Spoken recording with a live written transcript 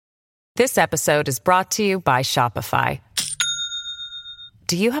This episode is brought to you by Shopify.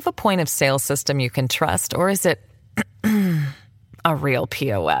 Do you have a point of sale system you can trust, or is it a real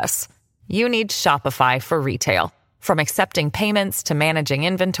POS? You need Shopify for retail. From accepting payments to managing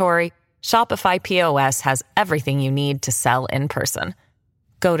inventory, Shopify POS has everything you need to sell in person.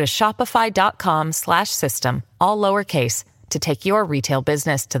 Go to shopify.com/system, all lowercase, to take your retail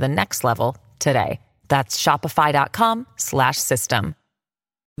business to the next level today. That's shopify.com/system.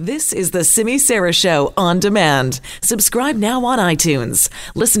 This is the Simi Sara Show on demand. Subscribe now on iTunes.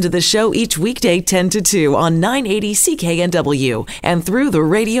 Listen to the show each weekday 10 to 2 on 980 CKNW and through the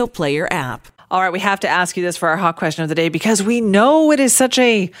Radio Player app. All right, we have to ask you this for our hot question of the day because we know it is such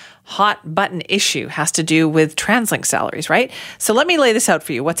a hot button issue. Has to do with TransLink salaries, right? So let me lay this out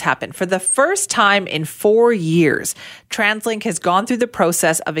for you. What's happened? For the first time in 4 years, TransLink has gone through the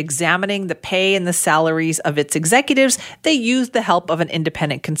process of examining the pay and the salaries of its executives. They used the help of an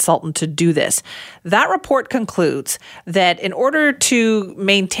independent consultant to do this. That report concludes that in order to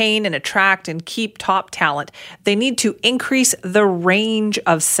maintain and attract and keep top talent, they need to increase the range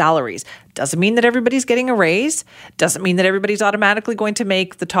of salaries. Doesn't mean that everybody's getting a raise. Doesn't mean that everybody's automatically going to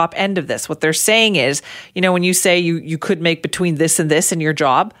make the top end of this. What they're saying is, when you say you could make between this and this in your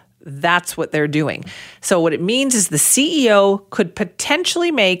job, that's what they're doing. So what it means is the CEO could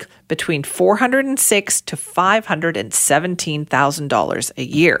potentially make between $406,000 to $517,000 a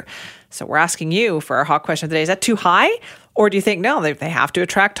year. So we're asking you for our hot question of the day. Is that too high? Or do you think, no, they have to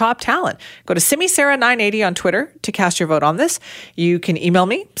attract top talent? Go to SimiSara980 on Twitter to cast your vote on this. You can email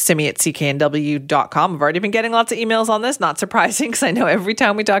me, simi@cknw.com. I've already been getting lots of emails on this. Not surprising, because I know every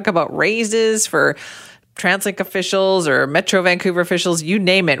time we talk about raises for TransLink officials or Metro Vancouver officials, you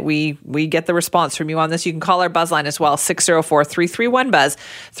name it, we get the response from you on this. You can call our buzz line as well, 604-331-BUZZ,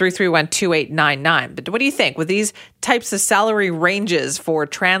 331-2899. But what do you think with these types of salary ranges for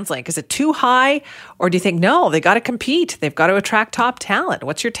TransLink? Is it too high, or do you think, no, they got to compete, they've got to attract top talent?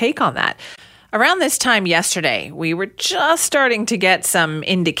 What's your take on that? Around this time yesterday, we were just starting to get some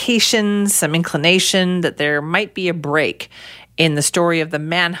indications, some inclination that there might be a break in the story of the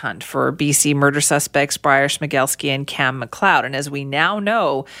manhunt for BC murder suspects Briar Schmigelski and Cam McLeod. And as we now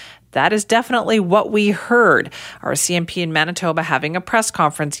know, that is definitely what we heard. Our CMP in Manitoba having a press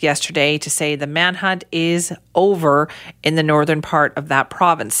conference yesterday to say the manhunt is over in the northern part of that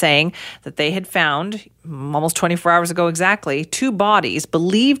province, saying that they had found, almost 24 hours ago exactly, 2 bodies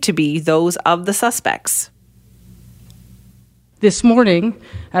believed to be those of the suspects. This morning,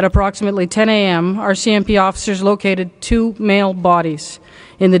 at approximately 10 a.m., our CMP officers located 2 male bodies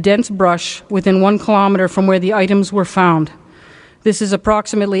in the dense brush within 1 kilometre from where the items were found. This is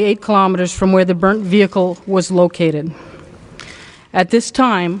approximately 8 kilometres from where the burnt vehicle was located. At this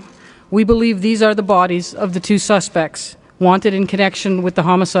time, we believe these are the bodies of the 2 suspects wanted in connection with the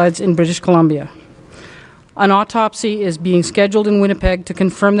homicides in British Columbia. An autopsy is being scheduled in Winnipeg to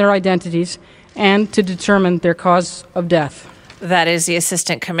confirm their identities and to determine their cause of death. That is the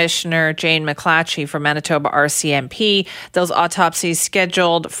Assistant Commissioner Jane McClatchy from Manitoba RCMP. Those autopsies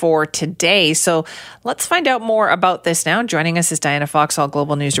scheduled for today. So let's find out more about this now. Joining us is Diana Foxall,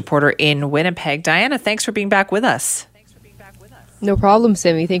 Global News reporter in Winnipeg. Diana, thanks for being back with us. No problem,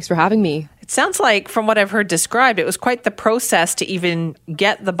 Simi. Thanks for having me. It sounds like, from what I've heard described, it was quite the process to even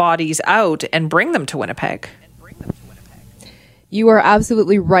get the bodies out and bring them to Winnipeg. You are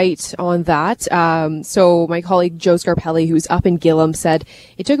absolutely right on that. So my colleague Joe Scarpelli, who's up in Gillam, said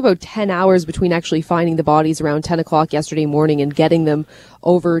it took about 10 hours between actually finding the bodies around 10 o'clock yesterday morning and getting them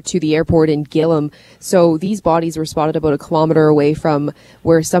over to the airport in Gillam. So these bodies were spotted about 1 kilometre away from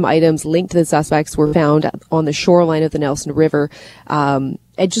where some items linked to the suspects were found on the shoreline of the Nelson River. And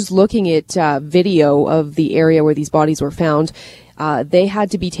just looking at video of the area where these bodies were found, they had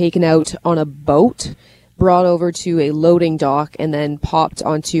to be taken out on a boat, brought over to a loading dock, and then popped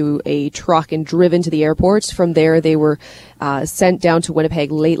onto a truck and driven to the airport. From there, they were sent down to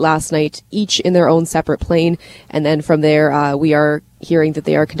Winnipeg late last night, each in their own separate plane. And then from there, we are hearing that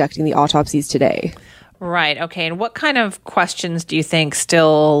they are conducting the autopsies today. Right. Okay. And what kind of questions do you think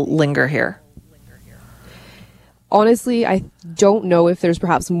still linger here? Honestly, I don't know if there's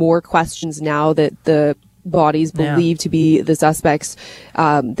perhaps more questions now that the bodies believed to be the suspects,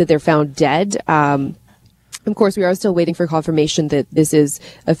 that they're found dead. Of course, we are still waiting for confirmation that this is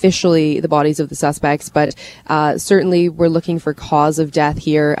officially the bodies of the suspects, but certainly we're looking for cause of death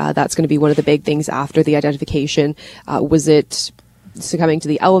here. That's going to be one of the big things after the identification. Was it succumbing to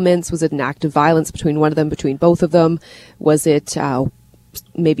the elements? Was it an act of violence between one of them, between both of them? Was it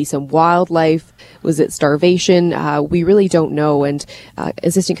maybe some wildlife? Was it starvation? We really don't know. And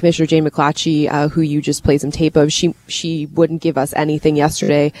Assistant Commissioner Jane McClatchy, who you just played some tape of, she wouldn't give us anything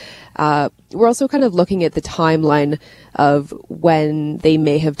yesterday. We're also kind of looking at the timeline of when they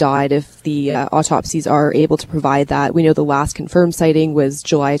may have died, if the autopsies are able to provide that. We know the last confirmed sighting was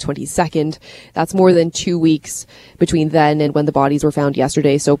July 22nd. That's more than 2 weeks between then and when the bodies were found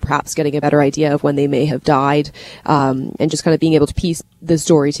yesterday. So perhaps getting a better idea of when they may have died, and just kind of being able to piece the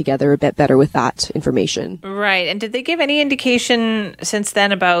story together a bit better with that information. Right. And did they give any indication since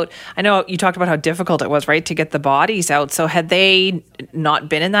then about, I know you talked about how difficult it was, right, to get the bodies out. So had they not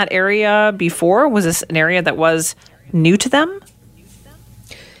been in that area before? Was this an area that was new to them?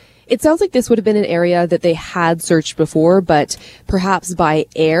 It sounds like this would have been an area that they had searched before, but perhaps by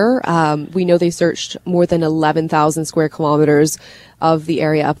air. We know they searched more than 11,000 square kilometers of the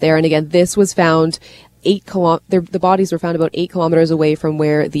area up there. And again, this was found the bodies were found about 8 kilometers away from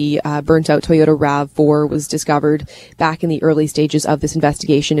where the burnt out Toyota RAV4 was discovered back in the early stages of this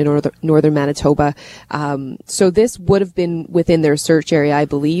investigation in northern Manitoba. So this would have been within their search area, I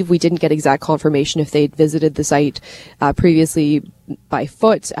believe. We didn't get exact confirmation if they'd visited the site previously by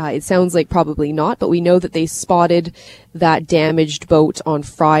foot. It sounds like probably not, but we know that they spotted that damaged boat on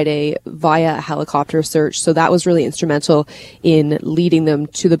Friday via a helicopter search. So that was really instrumental in leading them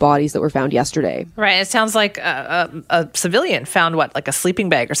to the bodies that were found yesterday. Right. It sounds like a civilian found like a sleeping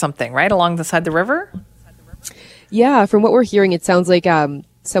bag or something, right, along the side of the river? Yeah, from what we're hearing, it sounds like a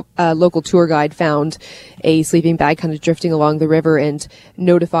local tour guide found a sleeping bag kind of drifting along the river and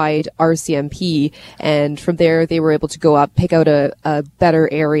notified RCMP. And from there, they were able to go up, pick out a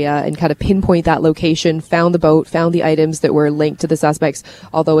better area and kind of pinpoint that location, found the boat, found the items that were linked to the suspects.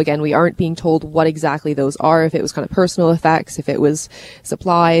 Although, again, we aren't being told what exactly those are, if it was kind of personal effects, if it was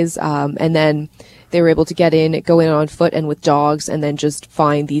supplies. And then they were able to go in on foot and with dogs and then just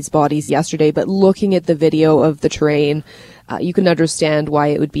find these bodies yesterday. But looking at the video of the terrain, you can understand why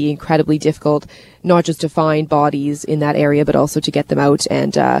it would be incredibly difficult, not just to find bodies in that area, but also to get them out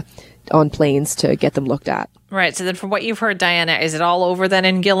and on planes to get them looked at. Right. So then from what you've heard, Diana, is it all over then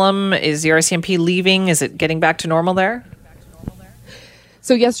in Gillam? Is the RCMP leaving? Is it getting back to normal there?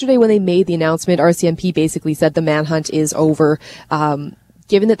 So yesterday when they made the announcement, RCMP basically said the manhunt is over.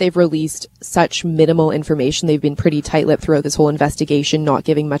 Given that they've released such minimal information, they've been pretty tight-lipped throughout this whole investigation, not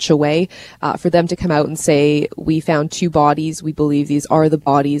giving much away. For them to come out and say, we found 2 bodies, we believe these are the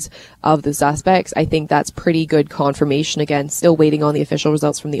bodies of the suspects, I think that's pretty good confirmation. Again, still waiting on the official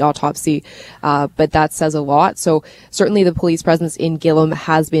results from the autopsy, but that says a lot. So certainly the police presence in Gillam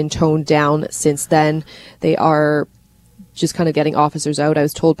has been toned down since then. They are just kind of getting officers out. I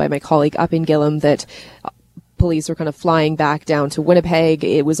was told by my colleague up in Gillam that police were kind of flying back down to Winnipeg.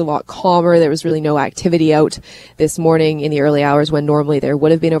 It was a lot calmer. There was really no activity out this morning in the early hours when normally there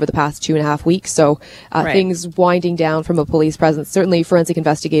would have been over the past 2.5 weeks. So right. Things winding down from a police presence. Certainly forensic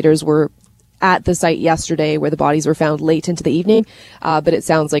investigators were at the site yesterday where the bodies were found late into the evening. But it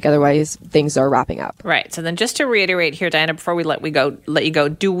sounds like otherwise things are wrapping up. Right. So then just to reiterate here, Diana, before we let you go,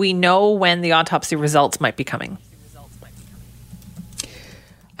 do we know when the autopsy results might be coming?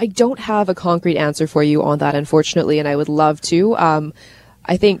 I don't have a concrete answer for you on that, unfortunately, and I would love to.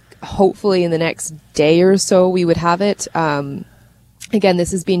 I think hopefully in the next day or so we would have it. Again, this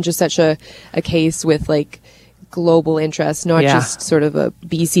has been just such a case with like global interest, not just sort of a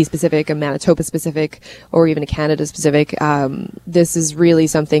BC specific, a Manitoba specific, or even a Canada specific. This is really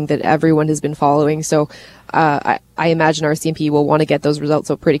something that everyone has been following. So I imagine RCMP will want to get those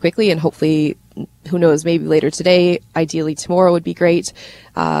results out pretty quickly, and hopefully, who knows, maybe later today, ideally tomorrow would be great,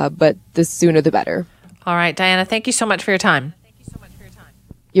 but the sooner the better. All right, Diana, thank you so much for your time.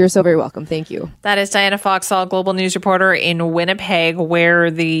 You're so very welcome. Thank you. That is Diana Foxall, Global News reporter in Winnipeg,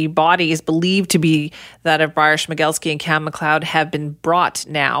 where the bodies believed to be that of Briar Schmigelski and Cam McLeod have been brought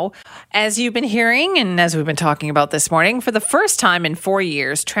now. As you've been hearing, and as we've been talking about this morning, for the first time in 4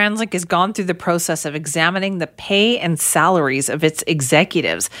 years, TransLink has gone through the process of examining the pay and salaries of its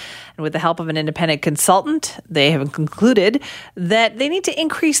executives. And with the help of an independent consultant, they have concluded that they need to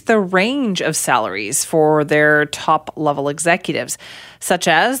increase the range of salaries for their top-level executives, such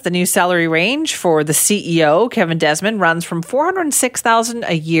as the new salary range for the CEO, Kevin Desmond, runs from $406,000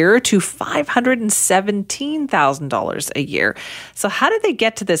 a year to $517,000 a year. So how did they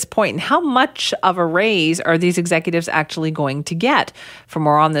get to this point, and how much of a raise are these executives actually going to get? For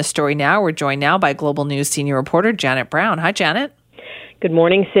more on this story now, we're joined now by Global News senior reporter Janet Brown. Hi, Janet. Good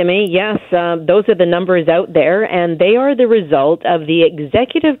morning, Simi. Yes, those are the numbers out there, and they are the result of the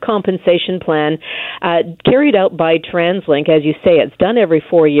executive compensation plan carried out by TransLink. As you say, it's done every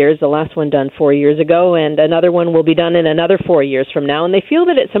 4 years, the last one done 4 years ago, and another one will be done in another 4 years from now. And they feel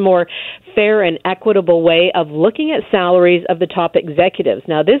that it's a more fair and equitable way of looking at salaries of the top executives.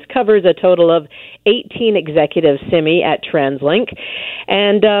 Now, this covers a total of 18 executives, Simi, at TransLink.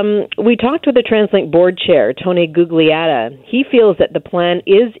 And we talked with the TransLink board chair, Tony Gugliata. He feels that the plan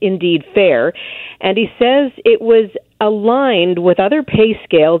is indeed fair, and he says it was aligned with other pay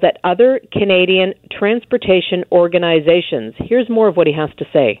scales at other Canadian transportation organizations. Here's more of what he has to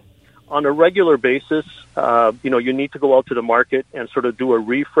say. On a regular basis, you need to go out to the market and sort of do a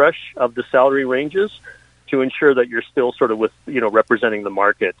refresh of the salary ranges to ensure that you're still sort of representing the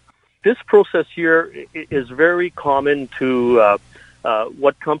market. This process here is very common to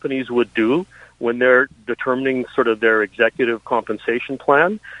what companies would do when they're determining sort of their executive compensation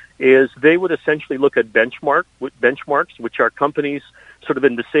plan. Is they would essentially look at benchmarks, which are companies sort of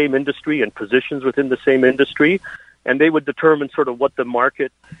in the same industry and positions within the same industry, and they would determine sort of what the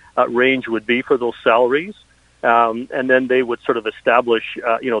market range would be for those salaries, and then they would sort of establish,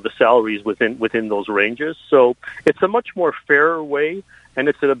 the salaries within those ranges. So it's a much more fairer way, and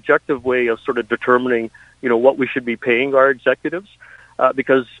it's an objective way of sort of determining, what we should be paying our executives,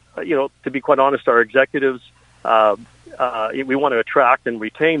 because, to be quite honest, our executives, we want to attract and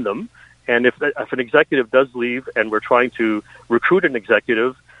retain them. And if an executive does leave and we're trying to recruit an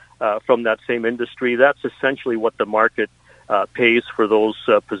executive from that same industry, that's essentially what the market pays for those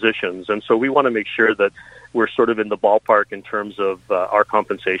positions. And so we want to make sure that we're sort of in the ballpark in terms of our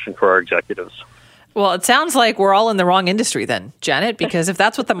compensation for our executives. Well, it sounds like we're all in the wrong industry then, Janet, because if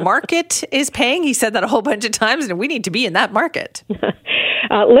that's what the market is paying, he said that a whole bunch of times, and we need to be in that market.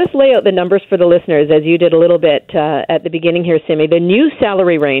 Let's lay out the numbers for the listeners, as you did a little bit at the beginning here, Simi. The new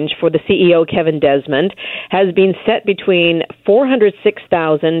salary range for the CEO, Kevin Desmond, has been set between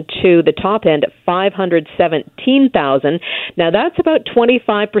 $406,000 to the top end at $517,000. Now, that's about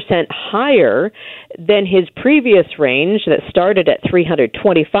 25% higher than his previous range that started at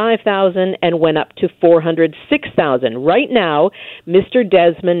 $325,000 and went up to $406,000. Right now, Mr.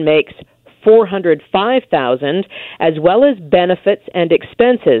 Desmond makes $405,000, as well as benefits and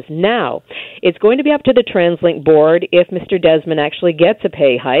expenses. Now, it's going to be up to the TransLink board if Mr. Desmond actually gets a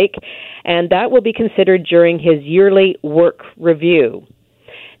pay hike, and that will be considered during his yearly work review.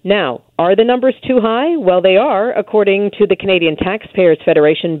 Now, are the numbers too high? Well, they are, according to the Canadian Taxpayers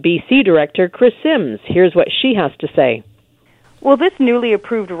Federation BC Director, Chris Sims. Here's what she has to say. Well, this newly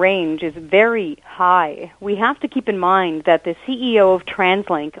approved range is very high. We have to keep in mind that the CEO of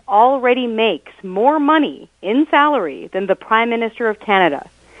TransLink already makes more money in salary than the Prime Minister of Canada.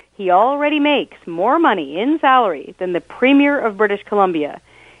 He already makes more money in salary than the Premier of British Columbia.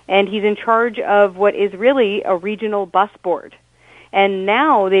 And he's in charge of what is really a regional bus board. And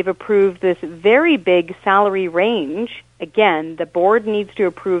now they've approved this very big salary range. Again, the board needs to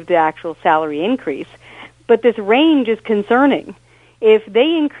approve the actual salary increase. But this range is concerning. If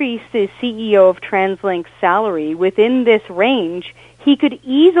they increase the CEO of TransLink's salary within this range, he could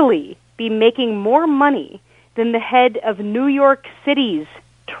easily be making more money than the head of New York City's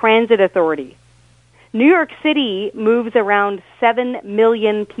transit authority. New York City moves around 7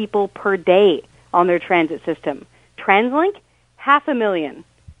 million people per day on their transit system. TransLink, 500,000.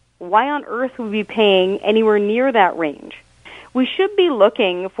 Why on earth would we be paying anywhere near that range? We should be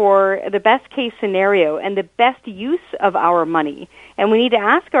looking for the best case scenario and the best use of our money. And we need to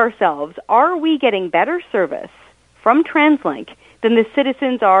ask ourselves, are we getting better service from TransLink than the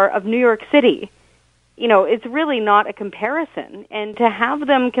citizens are of New York City? It's really not a comparison. And to have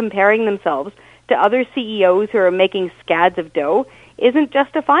them comparing themselves to other CEOs who are making scads of dough isn't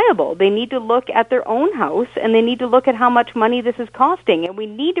justifiable. They need to look at their own house, and they need to look at how much money this is costing. And we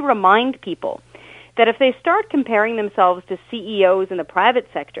need to remind people that if they start comparing themselves to CEOs in the private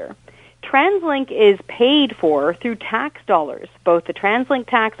sector, TransLink is paid for through tax dollars, both the TransLink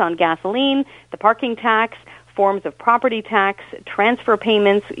tax on gasoline, the parking tax, forms of property tax, transfer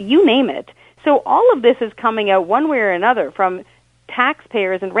payments, you name it. So all of this is coming out one way or another from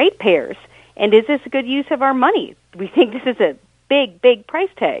taxpayers and ratepayers. And is this a good use of our money? We think this is a big, big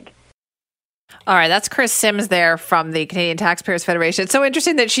price tag. All right, that's Chris Sims there from the Canadian Taxpayers Federation. It's so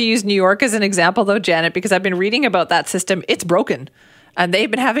interesting that she used New York as an example, though, Janet, because I've been reading about that system. It's broken. And they've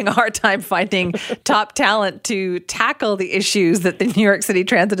been having a hard time finding top talent to tackle the issues that the New York City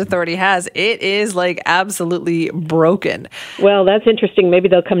Transit Authority has. It is absolutely broken. Well, that's interesting. Maybe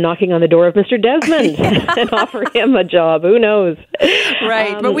they'll come knocking on the door of Mr. Desmond and offer him a job. Who knows?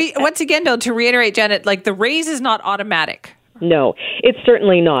 Right. But once again, though, to reiterate, Janet, the raise is not automatic. No, it's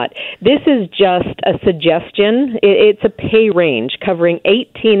certainly not. This is just a suggestion. It's a pay range covering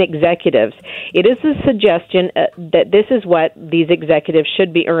 18 executives. It is a suggestion that this is what these executives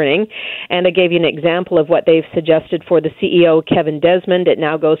should be earning. And I gave you an example of what they've suggested for the CEO, Kevin Desmond. It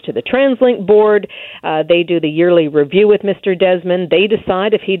now goes to the TransLink board. They do the yearly review with Mr. Desmond. They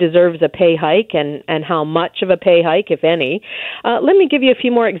decide if he deserves a pay hike and how much of a pay hike, if any. Let me give you a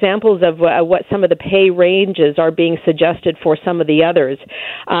few more examples of what some of the pay ranges are being suggested for some of the others.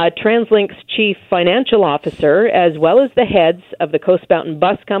 TransLink's chief financial officer, as well as the heads of the Coast Mountain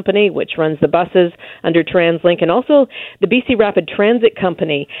Bus Company, which runs the buses under TransLink, and also the BC Rapid Transit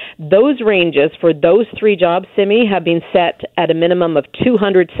Company, those ranges for those three jobs, Simi, have been set at a minimum of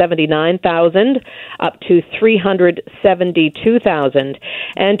 $279,000 up to $372,000.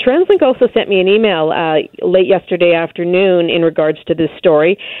 And TransLink also sent me an email late yesterday afternoon in regards to this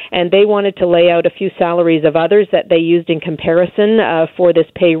story, and they wanted to lay out a few salaries of others that they used in comparison for this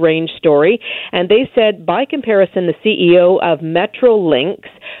pay range story. And they said, by comparison, the CEO of Metrolinx,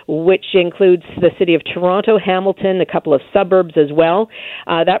 which includes the city of Toronto, Hamilton, a couple of suburbs as well,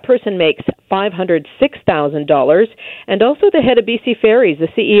 that person makes $506,000. And also the head of BC Ferries, the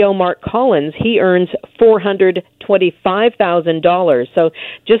CEO, Mark Collins, he earns $425,000. So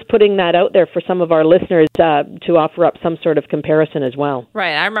just putting that out there for some of our listeners to offer up some sort of comparison as well.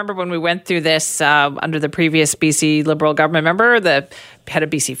 Right. I remember when we went through this under the previous BC Liberal government, remember the head of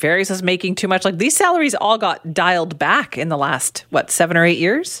BC Ferries was making too much. Like, these salaries all got dialed back in the last, 7 or 8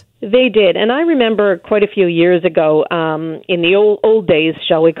 years? They did. And I remember quite a few years ago, in the old days,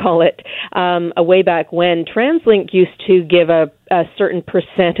 shall we call it, way back when, TransLink used to give a certain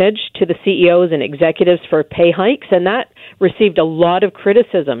percentage to the CEOs and executives for pay hikes, and that received a lot of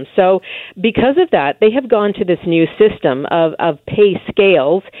criticism. So because of that, they have gone to this new system of pay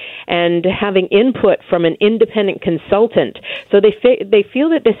scales and having input from an independent consultant. So they feel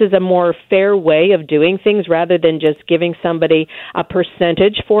that this is a more fair way of doing things rather than just giving somebody a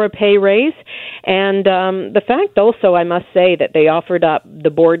percentage for a pay raise. And the fact also, I must say, that they offered up the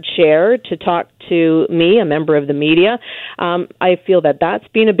board chair to talk to me, a member of the media, I feel that that's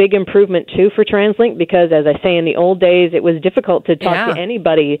been a big improvement too for TransLink, because as I say, in the old days it was difficult to talk to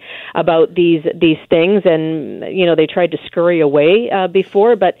anybody about these things, and they tried to scurry away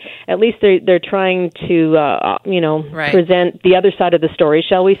before, but at least they're trying to present the other side of the story,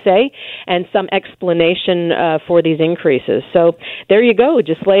 shall we say, and some explanation for these increases. So there you go.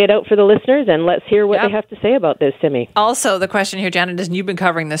 Just lay it out for the listeners, and let's hear what they have to say about this, Simi. Also, the question here, Janet, is, you've been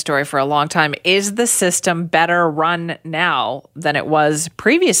covering this story for a long time. Is the system better run now than it was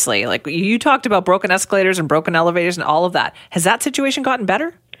previously? Like, you talked about broken escalators and broken elevators and all of that. Has that situation gotten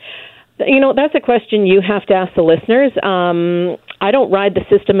better? That's a question you have to ask the listeners. I don't ride the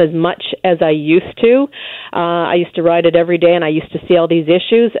system as much as I used to. I used to ride it every day, and I used to see all these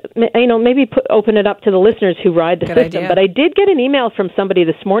issues. Maybe open it up to the listeners who ride the system. Idea. But I did get an email from somebody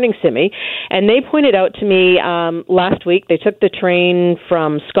this morning, Simi, and they pointed out to me last week they took the train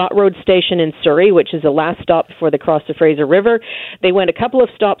from Scott Road Station in Surrey, which is the last stop before they cross the Fraser River. They went a couple of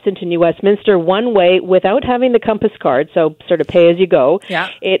stops into New Westminster one way without having the Compass card, so sort of pay as you go. Yeah.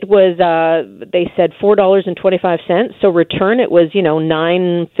 It was, they said $4.25. So return, it was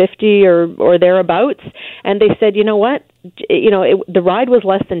 $9.50 or thereabouts, and they said, you know what? The ride was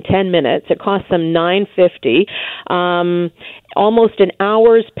less than 10 minutes. It cost them $9.50, almost an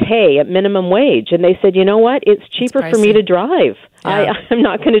hour's pay at minimum wage. And they said, you know what? It's cheaper for me to drive. Yeah. I'm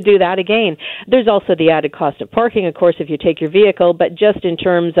not going to do that again. There's also the added cost of parking, of course, if you take your vehicle. But just in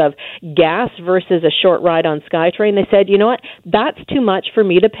terms of gas versus a short ride on SkyTrain, they said, you know what? That's too much for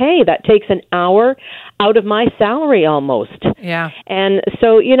me to pay. That takes an hour out of my salary almost. Yeah. And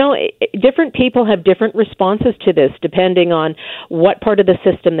so, different people have different responses to this, depending on what part of the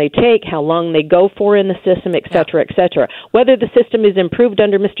system they take, how long they go for in the system, et cetera, et cetera. Whether the system is improved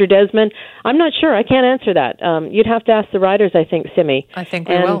under Mr. Desmond, I'm not sure. I can't answer that. You'd have to ask the riders, I think, Simi. I think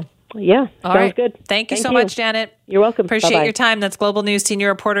we will. Yeah, sounds good. Thank you so much, Janet. You're welcome. Appreciate your time. That's Global News senior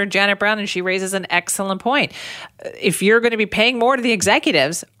reporter Janet Brown, and she raises an excellent point. If you're going to be paying more to the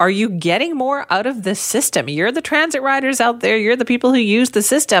executives, are you getting more out of the system? You're the transit riders out there. You're the people who use the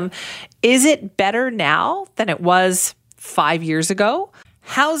system. Is it better now than it was 5 years ago?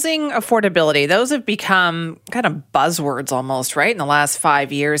 Housing affordability, those have become kind of buzzwords almost, right, in the last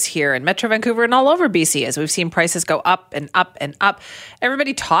 5 years here in Metro Vancouver and all over BC, as we've seen prices go up and up and up.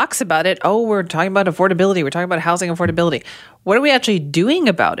 Everybody talks about it. Oh, we're talking about affordability. We're talking about housing affordability. what are we actually doing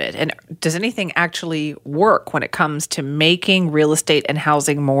about it? And does anything actually work when it comes to making real estate and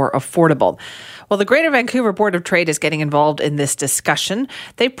housing more affordable? Well, the Greater Vancouver Board of Trade is getting involved in this discussion.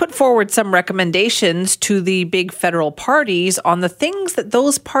 They've put forward some recommendations to the big federal parties on the things that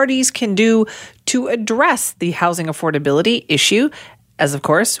those parties can do to address the housing affordability issue, as of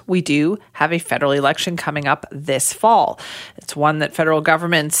course, we do have a federal election coming up this fall. It's one that federal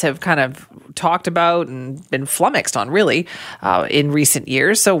governments have kind of talked about and been flummoxed on, really, in recent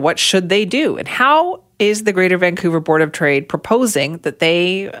years. So what should they do? And how is the Greater Vancouver Board of Trade proposing that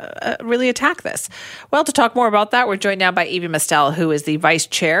they really attack this? Well, to talk more about that, we're joined now by Evie Mastel, who is the Vice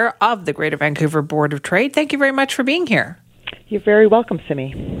Chair of the Greater Vancouver Board of Trade. Thank you very much for being here. You're very welcome,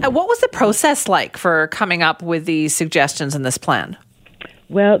 Simi. What was the process like for coming up with these suggestions in this plan?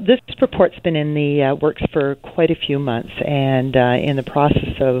 Well, this report's been in the works for quite a few months, and in the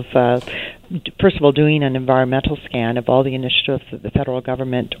process of, first of all, doing an environmental scan of all the initiatives that the federal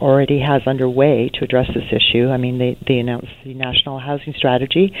government already has underway to address this issue. I mean, they announced the National Housing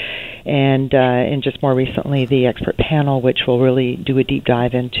Strategy, and just more recently, the expert panel, which will really do a deep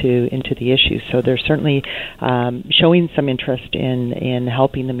dive into the issue. So they're certainly showing some interest in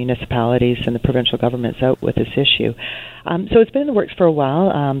helping the municipalities and the provincial governments out with this issue. So it's been in the works for a while.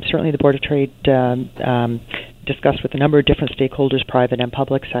 Certainly the Board of Trade discussed with a number of different stakeholders, private and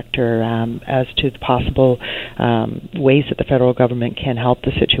public sector, as to the possible ways that the federal government can help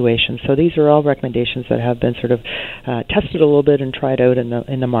the situation. So these are all recommendations that have been sort of tested a little bit and tried out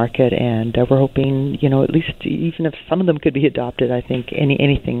in the market, and we're hoping, at least even if some of them could be adopted, I think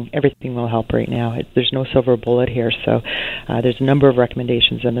everything will help right now. There's no silver bullet here, so there's a number of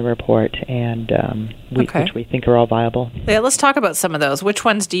recommendations in the report, and which we think are all viable. Yeah, let's talk about some of those. Which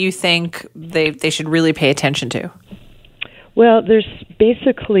ones do you think they should really pay attention to? Well, there's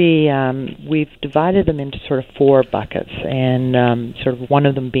basically, we've divided them into sort of four buckets, and sort of one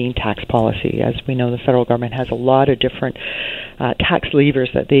of them being tax policy. As we know, the federal government has a lot of different tax levers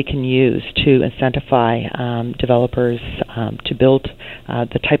that they can use to incentivize developers to build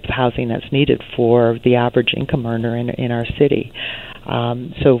the type of housing that's needed for the average income earner in our city.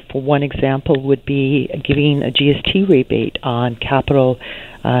 So for one example would be giving a GST rebate on capital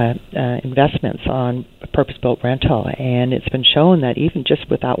investments on purpose-built rental, and it's been shown that even just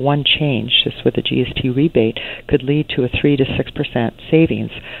with that one change, just with the GST rebate, could lead to a 3 to 6%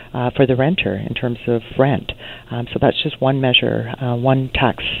 savings for the renter in terms of rent. So that's just one measure, one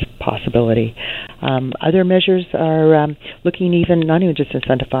tax possibility. Other measures are looking not even just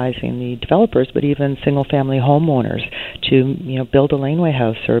incentivizing the developers, but even single-family homeowners to build a laneway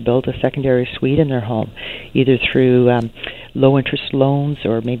house or build a secondary suite in their home, either through low-interest loans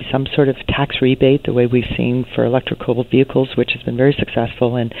or maybe some sort of tax rebate, the way we've seen for electrical vehicles, which has been very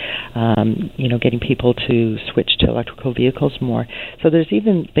successful in, getting people to switch to electrical vehicles more. So there's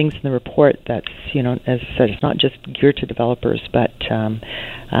even things in the report that's, as I said, it's not just geared to developers, but,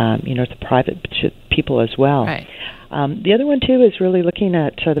 to private people as well. Right. The other one, too, is really looking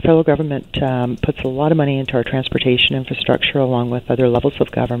at the federal government puts a lot of money into our transportation infrastructure along with other levels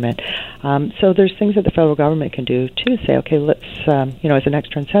of government. So there's things that the federal government can do to say, okay, let's, as an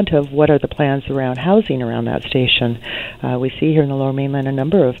extra incentive, what are the plans around housing around that station? We see here in the Lower Mainland a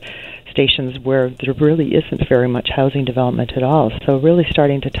number of stations where there really isn't very much housing development at all. So really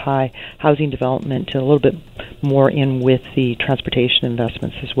starting to tie housing development a little bit more in with the transportation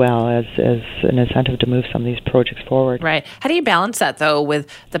investments as well as an incentive to move some of these projects forward. Right. How do you balance that, though, with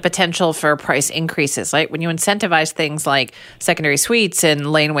the potential for price increases? Like when you incentivize things like secondary suites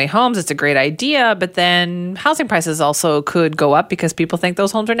and laneway homes, it's a great idea, but then housing prices also could go up because people think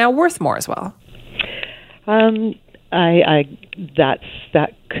those homes are now worth more as well.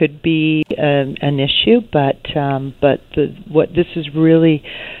 That could be an issue, but what this is really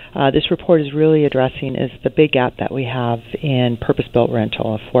this report is really addressing is the big gap that we have in purpose-built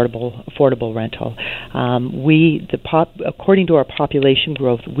rental, affordable rental. According to our population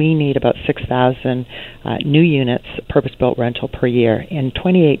growth, we need about 6,000 new units purpose-built rental per year. In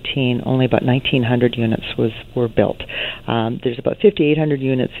 2018, only about 1,900 units were built. There's about 5,800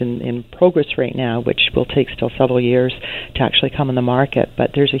 units in progress right now, which will take still several years to actually come on the market.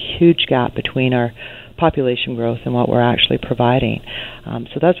 But there's a huge gap between our population growth and what we're actually providing.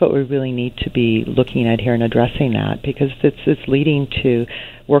 So that's what we really need to be looking at here and addressing that, because it's leading to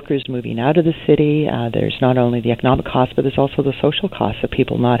workers moving out of the city. There's not only the economic cost, but there's also the social costs of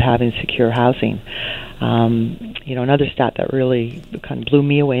people not having secure housing. Another stat that really kind of blew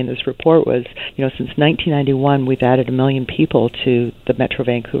me away in this report was, since 1991, we've added 1 million people to the Metro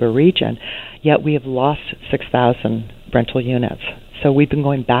Vancouver region, yet we have lost 6,000 rental units. So we've been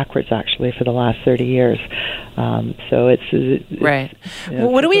going backwards, actually, for the last 30 years. So it's right.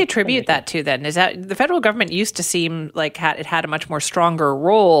 Well, what do we attribute that to then? Is that the federal government used to seem like it had a much more stronger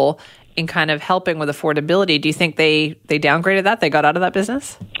role in kind of helping with affordability? Do you think they downgraded that? They got out of that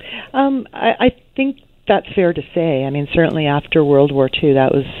business? I think that's fair to say. I mean, certainly after World War II,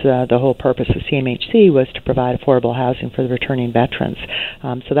 that was the whole purpose of CMHC, was to provide affordable housing for the returning veterans.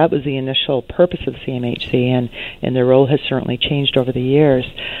 So that was the initial purpose of CMHC, and their role has certainly changed over the years.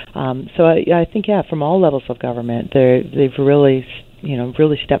 So I think, from all levels of government, they've really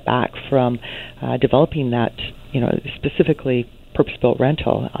stepped back from developing that, specifically purpose-built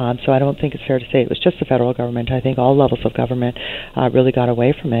rental. So I don't think it's fair to say it was just the federal government. I think all levels of government really got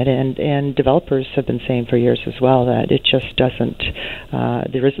away from it, and developers have been saying for years as well that it just doesn't,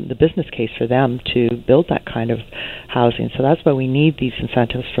 there isn't the business case for them to build that kind of housing. So that's why we need these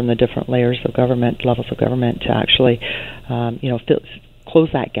incentives from the different layers of government, levels of government, to actually, close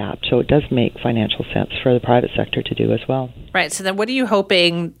that gap, so it does make financial sense for the private sector to do as well. Right. So then what are you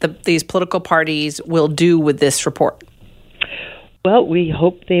hoping these political parties will do with this report? Well, we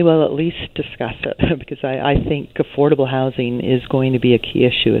hope they will at least discuss it, because I think affordable housing is going to be a key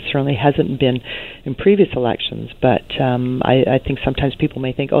issue. It certainly hasn't been in previous elections, but I think sometimes people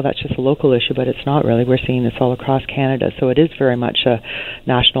may think, oh, that's just a local issue, but it's not really. We're seeing this all across Canada, so it is very much a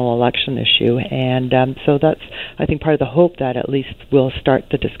national election issue. And so that's, I think, part of the hope, that at least we'll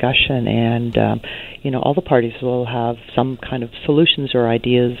start the discussion, and all the parties will have some kind of solutions or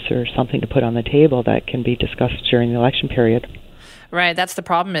ideas or something to put on the table that can be discussed during the election period. Right, that's the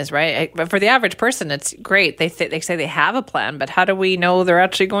problem is, right? For the average person, it's great. They say they have a plan, but how do we know they're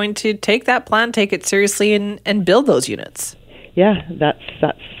actually going to take that plan, take it seriously, and build those units? Yeah, that's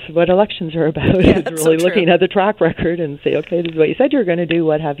what elections are about, is really looking at the track record and say, okay, this is what you said you were going to do,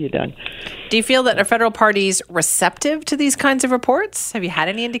 what have you done? Do you feel that are federal parties receptive to these kinds of reports? Have you had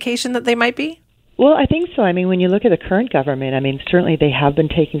any indication that they might be? Well, I think so. I mean, when you look at the current government, I mean, certainly they have been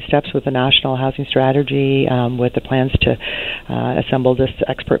taking steps with the National Housing Strategy, with the plans to assemble this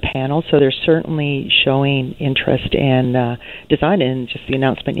expert panel. So they're certainly showing interest in design. And just the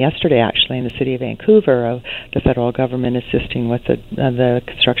announcement yesterday, actually, in the city of Vancouver, of the federal government assisting with the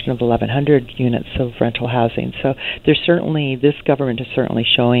construction of 1,100 units of rental housing. So there's certainly, this government is certainly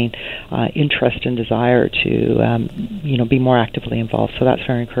showing interest and desire to, be more actively involved. So that's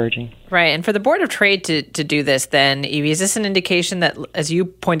very encouraging. Right. And for the Board of Trade to do this, then, Evie, is this an indication that, as you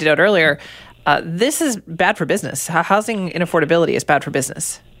pointed out earlier, this is bad for business? Housing inaffordability is bad for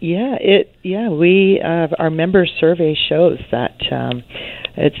business. Yeah. We our member survey shows that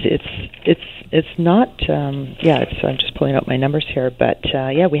it's not. I'm just pulling out my numbers here, but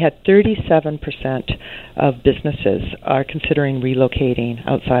we had 37% of businesses are considering relocating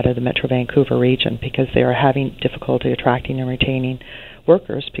outside of the Metro Vancouver region because they are having difficulty attracting and retaining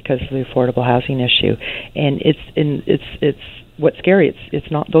workers because of the affordable housing issue. And it's what's scary, it's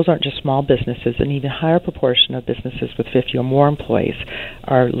not, those aren't just small businesses. An even higher proportion of businesses with 50 or more employees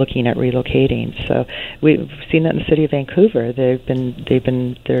are looking at relocating. So we've seen that in the city of Vancouver. Their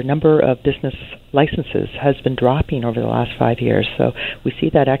number of business licenses has been dropping over the last 5 years. So we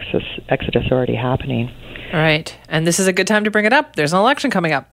see that exodus already happening. All right. And this is a good time to bring it up. There's an election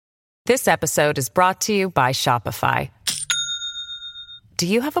coming up. This episode is brought to you by Shopify. Do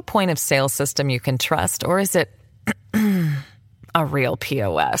you have a point of sale system you can trust, or is it a real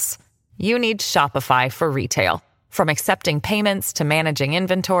POS? You need Shopify for retail. From accepting payments to managing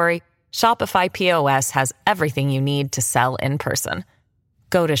inventory, Shopify POS has everything you need to sell in person.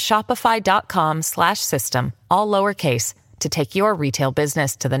 Go to shopify.com/system, all lowercase, to take your retail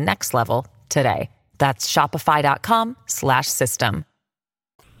business to the next level today. That's shopify.com/system.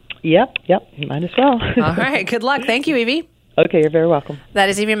 Yep, might as well. All right, good luck. Thank you, Evie. Okay, you're very welcome. That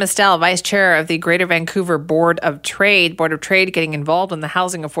is Evie Mistel, Vice Chair of the Greater Vancouver Board of Trade. Board of Trade getting involved in the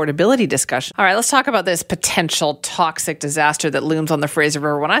housing affordability discussion. All right, let's talk about this potential toxic disaster that looms on the Fraser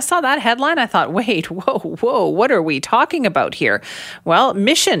River. When I saw that headline, I thought, wait, whoa, what are we talking about here? Well,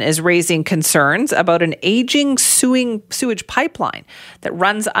 Mission is raising concerns about an aging sewage pipeline that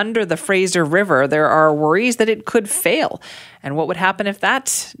runs under the Fraser River. There are worries that it could fail. And what would happen if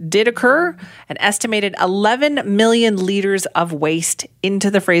that did occur? An estimated 11 million liters of waste into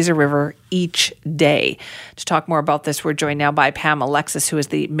the Fraser River each day. To talk more about this, we're joined now by Pam Alexis, who is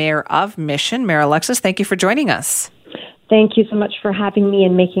the Mayor of Mission. Mayor Alexis, thank you for joining us. Thank you so much for having me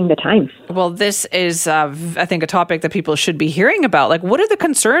and making the time. Well, this is, I think, a topic that people should be hearing about. Like, what are the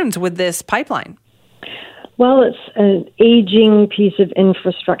concerns with this pipeline? Well, it's an aging piece of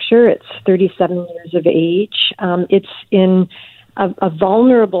infrastructure. It's 37 years of age. It's in a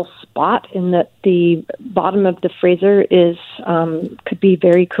vulnerable spot in that the bottom of the Fraser is could be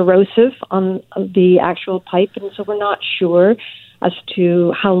very corrosive on the actual pipe, and so we're not sure as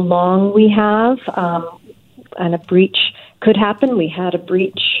to how long we have, and a breach could happen. We had a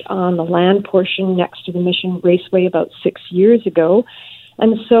breach on the land portion next to the Mission Raceway about 6 years ago.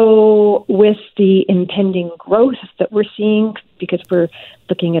 And so with the impending growth that we're seeing, because we're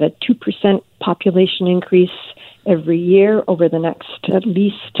looking at a 2% population increase every year over the next at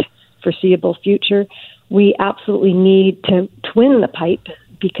least foreseeable future, we absolutely need to twin the pipe,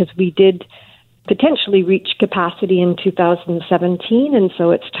 because we did potentially reach capacity in 2017. And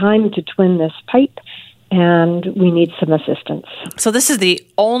so it's time to twin this pipe, and we need some assistance. So this is the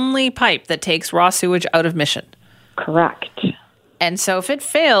only pipe that takes raw sewage out of Mission? Correct. And so if it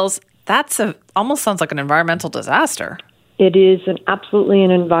fails, that's almost sounds like an environmental disaster. It is absolutely an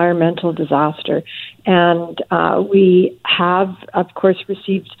environmental disaster. And we have, of course,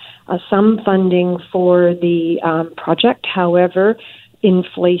 received some funding for the project. However,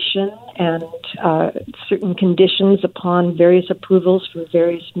 inflation and certain conditions upon various approvals from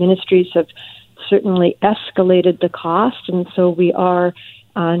various ministries have certainly escalated the cost, and so we are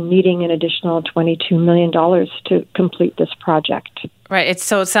needing an additional $22 million to complete this project. Right.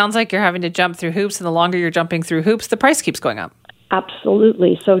 So it sounds like you're having to jump through hoops, and the longer you're jumping through hoops, the price keeps going up.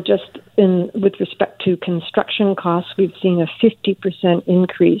 Absolutely. So just with respect to construction costs, we've seen a 50%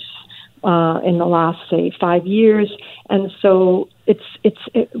 increase in the last, say, 5 years. And so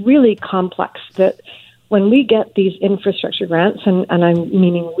it's really complex that when we get these infrastructure grants, and I'm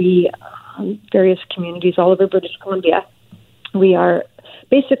meaning we, various communities all over British Columbia, we are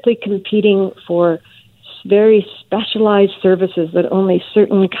basically competing for very specialized services that only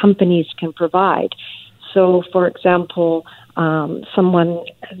certain companies can provide. So, for example,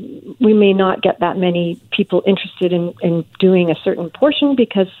 we may not get that many people interested in doing a certain portion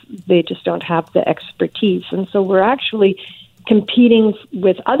because they just don't have the expertise. And so we're actually competing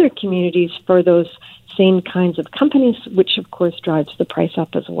with other communities for those same kinds of companies, which of course drives the price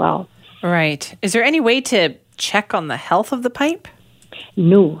up as well. Right. Is there any way to check on the health of the pipe?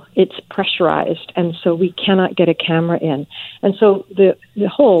 No, it's pressurized, and so we cannot get a camera in. And so the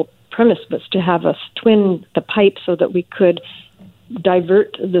whole premise was to have us twin the pipe so that we could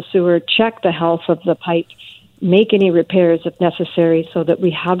divert the sewer, check the health of the pipe, make any repairs if necessary so that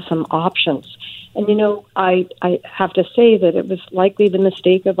we have some options. And, you know, I have to say that it was likely the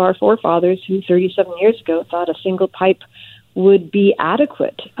mistake of our forefathers who 37 years ago thought a single pipe would be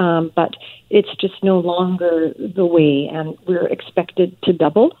adequate. But it's just no longer the way, and we're expected to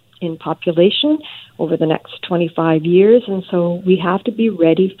double in population over the next 25 years. And so we have to be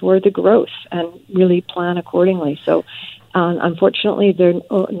ready for the growth and really plan accordingly. So unfortunately, there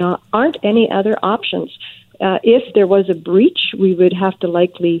aren't any other options. If there was a breach, we would have to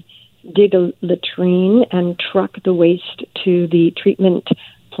likely dig a latrine and truck the waste to the treatment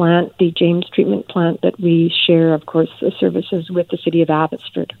plant, the James treatment plant that we share, of course, the services with the city of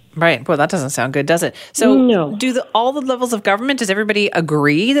Abbotsford. Right. Well, that doesn't sound good, does it? So no. Do all the levels of government, does everybody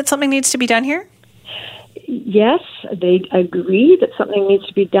agree that something needs to be done here? Yes, they agree that something needs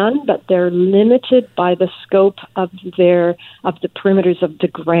to be done, but they're limited by the scope of the perimeters of the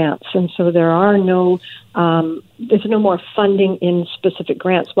grants, and so there are there's no more funding in specific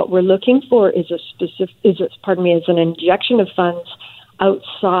grants. What we're looking for is an injection of funds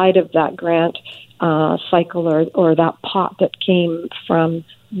outside of that grant cycle or that pot that came from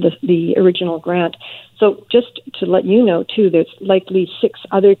the original grant. So just to let you know, too, there's likely 6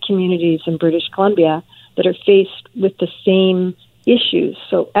 other communities in British Columbia that are faced with the same issues.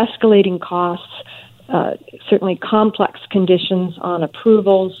 So escalating costs, certainly complex conditions on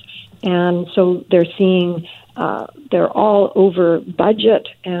approvals, and so they're seeing they're all over budget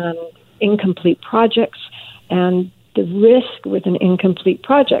and incomplete projects. And the risk with an incomplete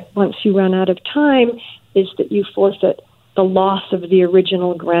project, once you run out of time, is that you forfeit the loss of the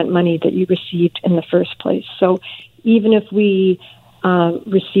original grant money that you received in the first place. So even if we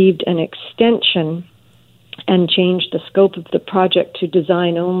received an extension and changed the scope of the project to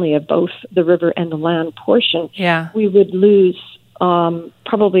design only of both the river and the land portion, we would lose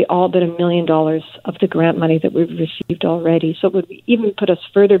probably all but $1 million of the grant money that we've received already. So it would even put us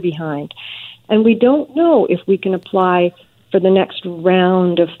further behind. And we don't know if we can apply for the next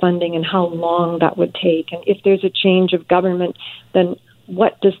round of funding and how long that would take. And if there's a change of government, then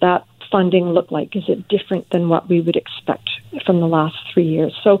what does that funding look like? Is it different than what we would expect from the last 3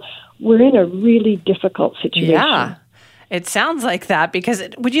 years? So we're in a really difficult situation. Yeah, it sounds like that, because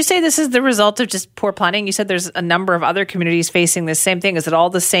would you say this is the result of just poor planning? You said there's a number of other communities facing the same thing. Is it all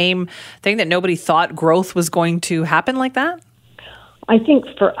the same thing, that nobody thought growth was going to happen like that? I think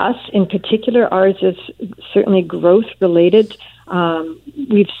for us in particular, ours is certainly growth related.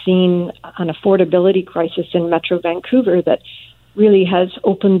 We've seen an affordability crisis in Metro Vancouver that really has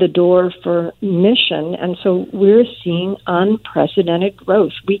opened the door for Mission, and so we're seeing unprecedented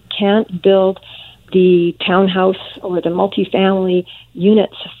growth. We can't build the townhouse or the multifamily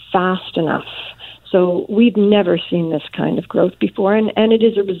units fast enough. So we've never seen this kind of growth before, and it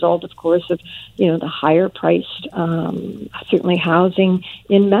is a result, of course, of the higher priced, certainly housing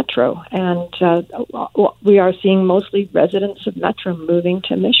in Metro, and we are seeing mostly residents of Metro moving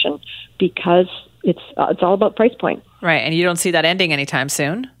to Mission because it's all about price point. Right, and you don't see that ending anytime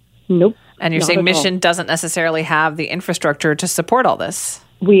soon? Nope. And you're saying Mission doesn't necessarily have the infrastructure to support all this?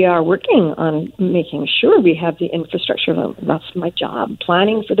 We are working on making sure we have the infrastructure. That's my job.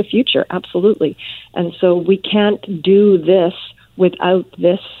 Planning for the future, absolutely. And so we can't do this without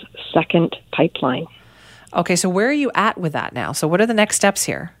this second pipeline. Okay, so where are you at with that now? So what are the next steps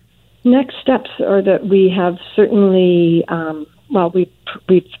here? Next steps are that we have certainly,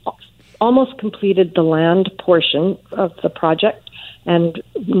 we've almost completed the land portion of the project, and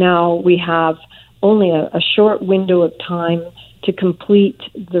now we have only a short window of time to complete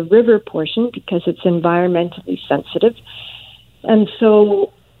the river portion because it's environmentally sensitive. And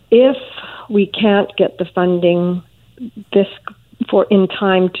so if we can't get the funding in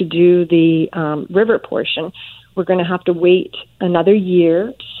time to do the river portion, we're going to have to wait another year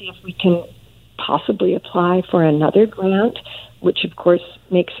to see if we can possibly apply for another grant, which of course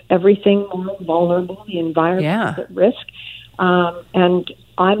makes everything more vulnerable. The environment is at risk. And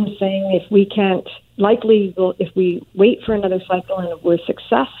I'm saying if we can't, if we wait for another cycle and if we're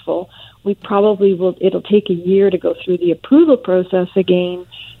successful, we probably will, it'll take a year to go through the approval process again.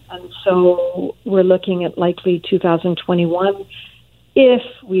 And so we're looking at likely 2021 if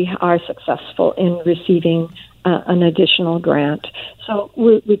we are successful in receiving an additional grant. So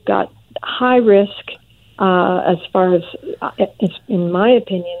we've got high risk as far as, in my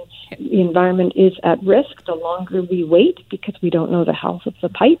opinion, the environment is at risk the longer we wait because we don't know the health of the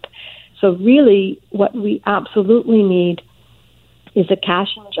pipe. So really what we absolutely need is a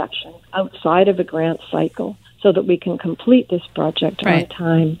cash injection outside of a grant cycle so that we can complete this project on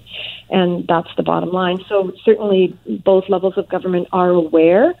time. And that's the bottom line. So certainly both levels of government are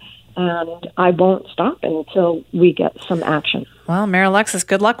aware, and I won't stop until we get some action. Well, Mayor Alexis,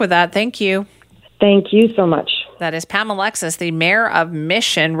 good luck with that. Thank you. Thank you so much. That is Pam Alexis, the mayor of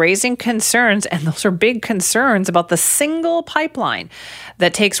Mission, raising concerns, and those are big concerns about the single pipeline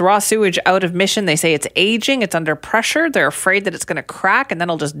that takes raw sewage out of Mission. They say it's aging, it's under pressure. They're afraid that it's going to crack, and then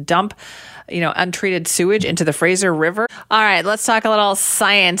it'll just dump, untreated sewage into the Fraser River. All right, let's talk a little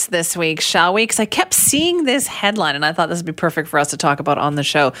science this week, shall we? Because I kept seeing this headline, and I thought this would be perfect for us to talk about on the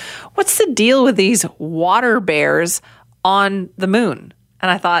show. What's the deal with these water bears on the moon? And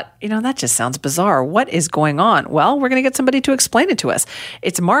I thought, that just sounds bizarre. What is going on? Well, we're going to get somebody to explain it to us.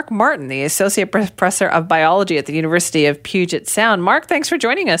 It's Mark Martin, the Associate Professor of Biology at the University of Puget Sound. Mark, thanks for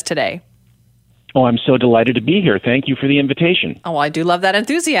joining us today. Oh, I'm so delighted to be here. Thank you for the invitation. Oh, I do love that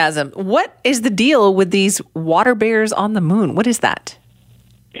enthusiasm. What is the deal with these water bears on the moon? What is that?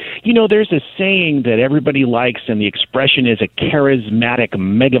 There's a saying that everybody likes, and the expression is a charismatic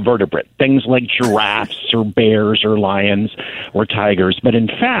megavertebrate, things like giraffes or bears or lions or tigers. But in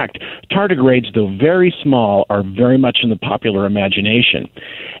fact, tardigrades, though very small, are very much in the popular imagination.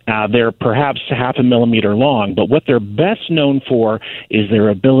 They're perhaps 0.5 millimeter long, but what they're best known for is their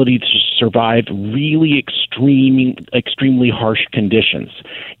ability to survive really extremely harsh conditions,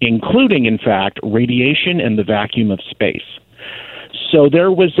 including, in fact, radiation and the vacuum of space. So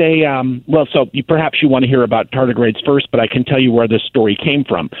there was perhaps you want to hear about tardigrades first, but I can tell you where this story came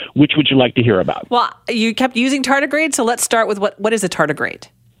from. Which would you like to hear about? Well, you kept using tardigrade, so let's start with what is a tardigrade?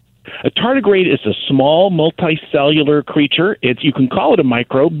 A tardigrade is a small multicellular creature. You can call it a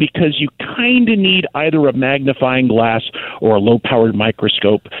microbe because you kind of need either a magnifying glass or a low-powered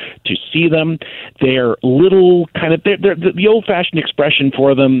microscope to see them. They're little they're the old-fashioned expression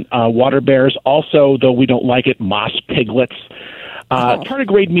for them, water bears. Also, though we don't like it, moss piglets.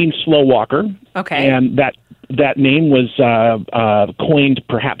 Tardigrade means slow walker. Okay. And that name was coined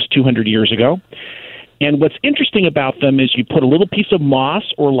perhaps 200 years ago. And what's interesting about them is you put a little piece of moss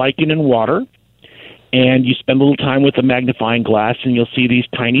or lichen in water, and you spend a little time with a magnifying glass, and you'll see these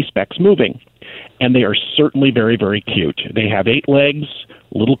tiny specks moving. And they are certainly very, very cute. They have 8 legs,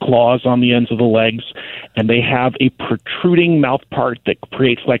 little claws on the ends of the legs, and they have a protruding mouth part that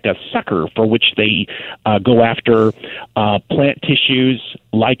creates like a sucker for which they go after plant tissues,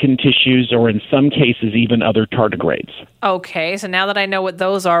 lichen tissues, or in some cases even other tardigrades. Okay, so now that I know what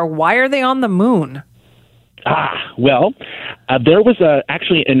those are, why are they on the moon? There was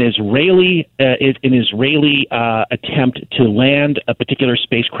actually an Israeli attempt to land a particular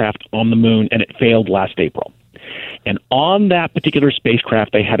spacecraft on the moon, and it failed last April. And on that particular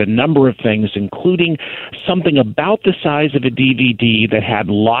spacecraft, they had a number of things, including something about the size of a DVD that had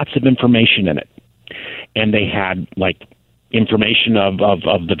lots of information in it. And they had, like, information of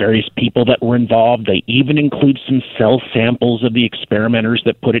the various people that were involved. They even include some cell samples of the experimenters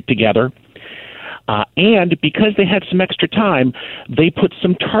that put it together. And because they had some extra time, they put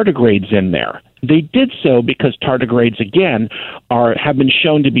some tardigrades in there. They did so because tardigrades, again, have been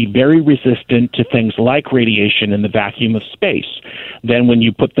shown to be very resistant to things like radiation in the vacuum of space. Then when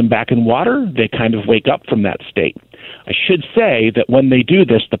you put them back in water, they kind of wake up from that state. I should say that when they do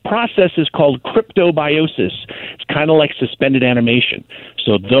this, the process is called cryptobiosis. It's kind of like suspended animation.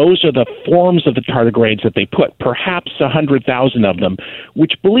 So those are the forms of the tardigrades that they put, perhaps 100,000 of them,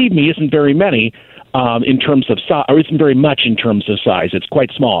 which, believe me, isn't very many. In terms of size, or isn't very much in terms of size. It's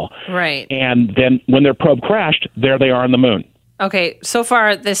quite small. Right. And then when their probe crashed, there they are on the moon. Okay, so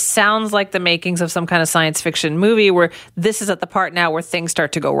far this sounds like the makings of some kind of science fiction movie where this is at the part now where things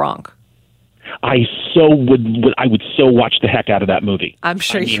start to go wrong. I would so watch the heck out of that movie. I'm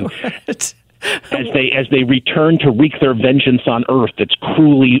sure you would. As they return to wreak their vengeance on Earth that's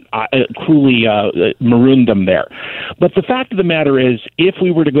cruelly marooned them there. But the fact of the matter is, if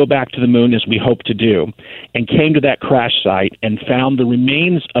we were to go back to the moon, as we hope to do, and came to that crash site and found the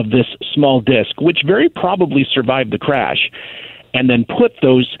remains of this small disk, which very probably survived the crash, and then put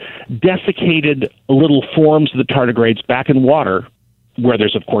those desiccated little forms of the tardigrades back in water, where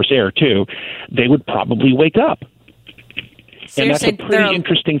there's, of course, air too, they would probably wake up. So and that's a pretty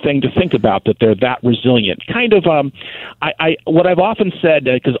interesting thing to think about, that they're that resilient. Kind of, what I've often said,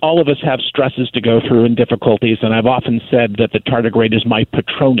 because all of us have stresses to go through and difficulties, and I've often said that the tardigrade is my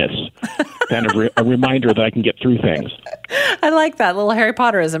Patronus, kind of a reminder that I can get through things. I like that little Harry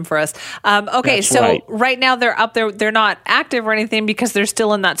Potterism for us. Okay, That's so right now they're up there. They're not active or anything because they're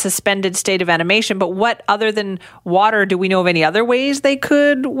still in that suspended state of animation. But what, other than water, do we know of any other ways they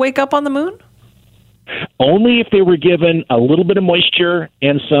could wake up on the moon? Only if they were given a little bit of moisture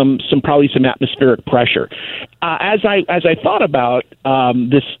and probably some atmospheric pressure. As I thought about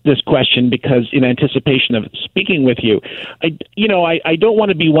this question, because in anticipation of speaking with you, I don't want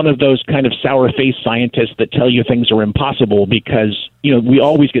to be one of those kind of sour-faced scientists that tell you things are impossible, because we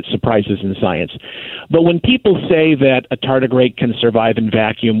always get surprises in science. But when people say that a tardigrade can survive in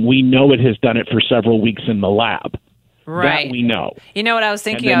vacuum, we know it has done it for several weeks in the lab. Right. That we know. You know what I was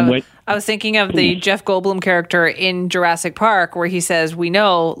thinking of? I was thinking of the Jeff Goldblum character in Jurassic Park, where he says, "We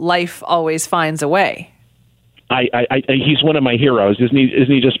know life always finds a way." He's one of my heroes, isn't he?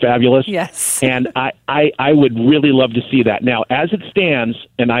 Isn't he just fabulous? Yes. And I would really love to see that. Now, as it stands,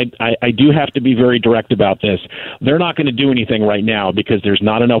 and I do have to be very direct about this, they're not going to do anything right now because there's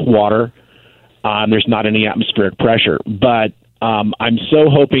not enough water, there's not any atmospheric pressure. But I'm so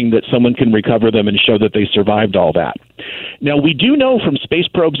hoping that someone can recover them and show that they survived all that. Now, we do know from space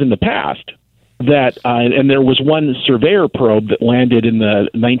probes in the past that, and there was one Surveyor probe that landed in the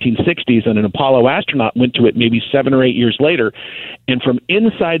 1960s, and an Apollo astronaut went to it maybe 7 or 8 years later, and from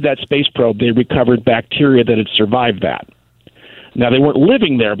inside that space probe, they recovered bacteria that had survived that. Now, they weren't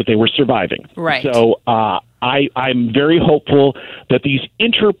living there, but they were surviving. Right. So I'm very hopeful that these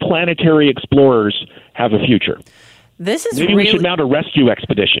interplanetary explorers have a future. This is Maybe we should mount a rescue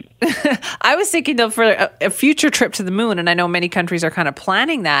expedition. I was thinking, though, for a future trip to the moon, and I know many countries are kind of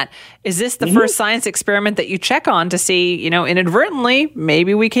planning that. Is this the first science experiment that you check on to see, inadvertently,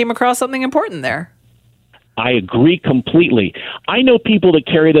 maybe we came across something important there? I agree completely. I know people that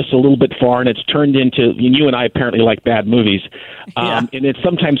carry this a little bit far, and it's turned into, and you and I apparently like bad movies, and it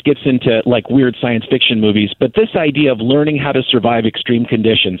sometimes gets into like weird science fiction movies, but this idea of learning how to survive extreme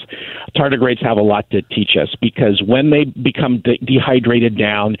conditions, tardigrades have a lot to teach us, because when they become dehydrated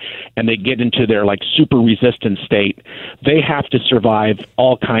down and they get into their like super resistant state, they have to survive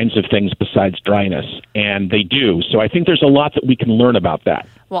all kinds of things besides dryness, and they do. So I think there's a lot that we can learn about that.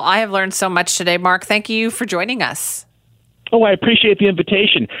 Well, I have learned so much today, Mark. Thank you for joining us. Oh, I appreciate the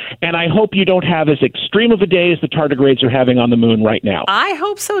invitation. And I hope you don't have as extreme of a day as the tardigrades are having on the moon right now. I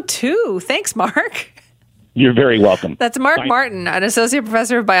hope so, too. Thanks, Mark. You're very welcome. That's Mark Martin, an associate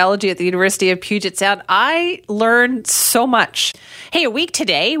professor of biology at the University of Puget Sound. I learned so much. Hey, a week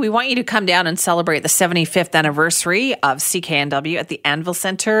today, we want you to come down and celebrate the 75th anniversary of CKNW at the Anvil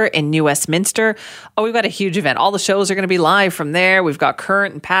Center in New Westminster. Oh, we've got a huge event. All the shows are going to be live from there. We've got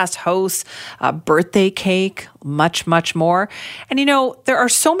current and past hosts, a birthday cake, much, much more. And there are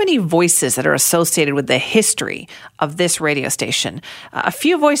so many voices that are associated with the history of this radio station. A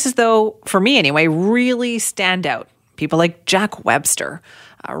few voices, though, for me anyway, really stand out. People like Jack Webster,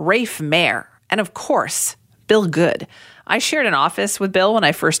 Rafe Mayer, and of course, Bill Good. I shared an office with Bill when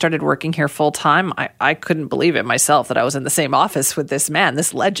I first started working here full time. I couldn't believe it myself that I was in the same office with this man,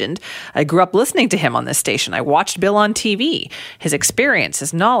 this legend. I grew up listening to him on this station. I watched Bill on TV. His experience,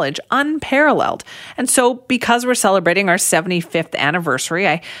 his knowledge, unparalleled. And so because we're celebrating our 75th anniversary,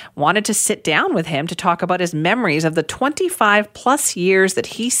 I wanted to sit down with him to talk about his memories of the 25 plus years that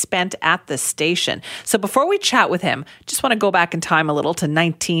he spent at the station. So before we chat with him, just want to go back in time a little to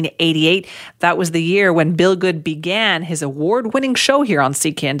 1988. That was the year when Bill Good began his award-winning show here on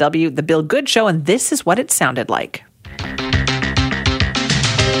CKNW, The Bill Good Show, and this is what it sounded like. Good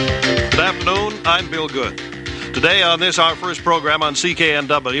afternoon, I'm Bill Good. Today on this, our first program on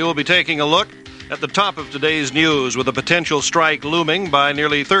CKNW, we'll be taking a look at the top of today's news with a potential strike looming by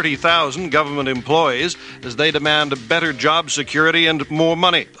nearly 30,000 government employees as they demand better job security and more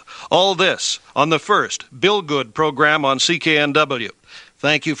money. All this on the first Bill Good program on CKNW.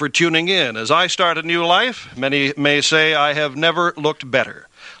 Thank you for tuning in. As I start a new life, many may say I have never looked better.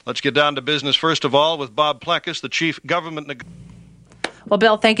 Let's get down to business first of all with Bob Pleckus, the Chief Government Well,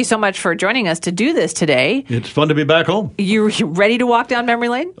 Bill, thank you so much for joining us to do this today. It's fun to be back home. You ready to walk down memory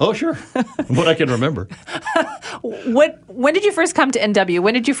lane? Oh, sure. What I can remember. When did you first come to NW?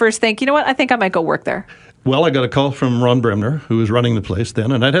 When did you first think, I think I might go work there? Well, I got a call from Ron Bremner, who was running the place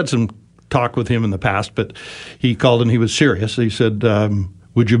then, and I'd had some talk with him in the past, but he called and he was serious. He said,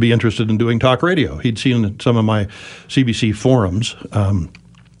 would you be interested in doing talk radio? He'd seen some of my CBC forums and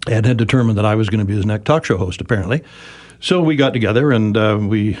had determined that I was going to be his next talk show host, apparently. So we got together and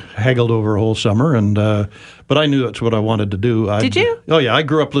we haggled over a whole summer, but I knew that's what I wanted to do. Did you? Oh, yeah. I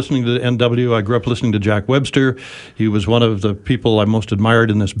grew up listening to NW. I grew up listening to Jack Webster. He was one of the people I most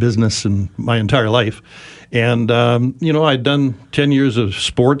admired in this business in my entire life. And, I'd done 10 years of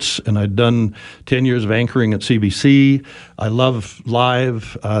sports and I'd done 10 years of anchoring at CBC. I love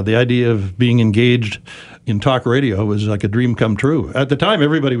live. The idea of being engaged in talk radio was like a dream come true. At the time,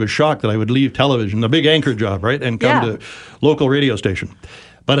 everybody was shocked that I would leave television, a big anchor job, right, and come to local radio station.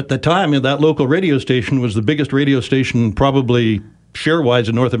 But at the time, that local radio station was the biggest radio station probably share-wise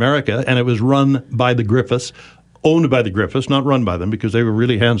in North America, and it was run by the Griffiths, owned by the Griffiths, not run by them because they were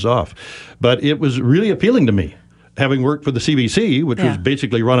really hands-off. But it was really appealing to me, having worked for the CBC, which was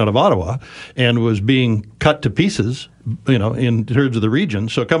basically run out of Ottawa, and was being cut to pieces, in terms of the region.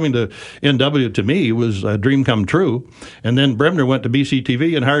 So coming to NW to me was a dream come true. And then Bremner went to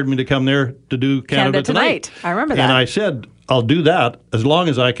BCTV and hired me to come there to do Canada Tonight. I remember that. And I said, I'll do that as long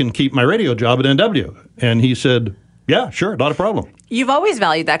as I can keep my radio job at NW. And he said, yeah, sure, not a problem. You've always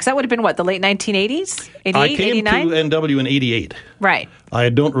valued that because that would have been what, the late 1980s? 88, I came 89? to NW in 88. Right. I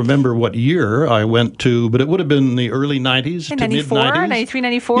don't remember what year I went to, but it would have been the early 90s to mid-90s. 93,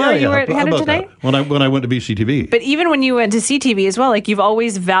 94, you were at Canada Tonight? When I went to BCTV. But even when you went to CTV as well, you've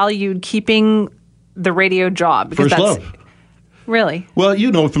always valued keeping the radio job. Because First love. Really? Well,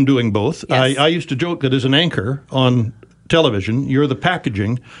 from doing both. Yes. I used to joke that as an anchor on television, you're the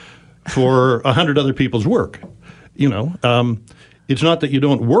packaging for 100 other people's work. It's not that you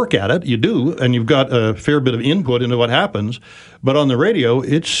don't work at it, you do, and you've got a fair bit of input into what happens. But on the radio,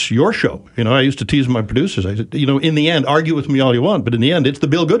 it's your show. I used to tease my producers. I said, in the end, argue with me all you want, but in the end, it's the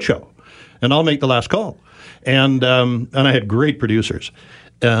Bill Good Show, and I'll make the last call. And I had great producers.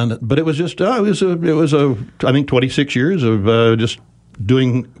 But it was just, I think 26 years of just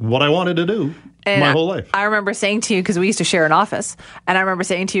doing what I wanted to do. My whole life. I remember saying to you, because we used to share an office, and I remember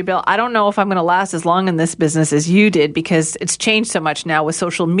saying to you, Bill, I don't know if I'm going to last as long in this business as you did because it's changed so much now with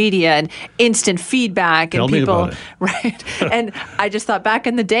social media and instant feedback and people. Me about it. Right. And I just thought back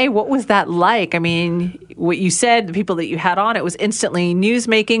in the day, what was that like? I mean, what you said, the people that you had on, it was instantly news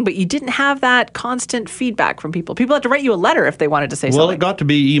making, but you didn't have that constant feedback from people. People had to write you a letter if they wanted to say something. Well, it got to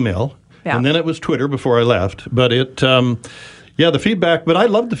be email, and then it was Twitter before I left. But it. The feedback, but I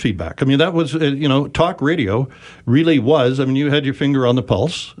loved the feedback. I mean, that was, talk radio really was. I mean, you had your finger on the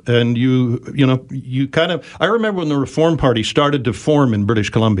pulse, and you kind of. I remember when the Reform Party started to form in British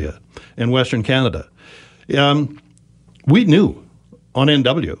Columbia and Western Canada. We knew on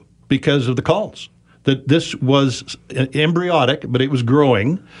NW because of the calls that this was embryonic, but it was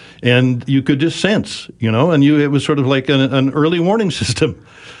growing, and you could just sense, it was sort of like an early warning system.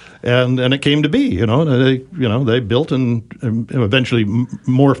 And it came to be, they built and eventually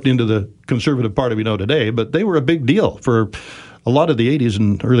morphed into the conservative party we know today. But they were a big deal for a lot of the 80s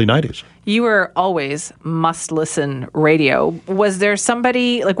and early 90s. You were always must-listen radio. Was there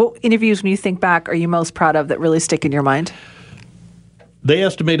somebody, like what interviews, when you think back, are you most proud of that really stick in your mind? They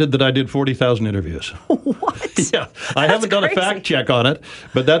estimated that I did 40,000 interviews. What? Yeah. I haven't done a fact check on it,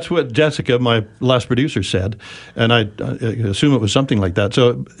 but that's what Jessica, my last producer, said. And I assume it was something like that.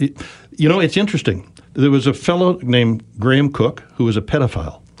 So, it's interesting. There was a fellow named Graham Cook who was a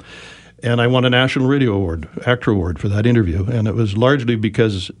pedophile. And I won a National Radio Award, Actor Award, for that interview. And it was largely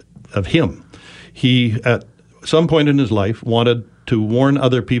because of him. He, at some point in his life, wanted to warn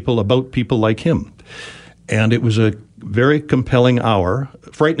other people about people like him. And it was a very compelling hour,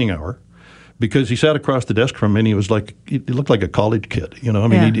 frightening hour, because he sat across the desk from me and he looked like a college kid.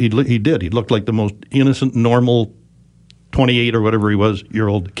 He did. He looked like the most innocent, normal 28 or whatever he was year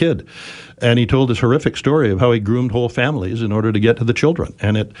old kid. And he told this horrific story of how he groomed whole families in order to get to the children.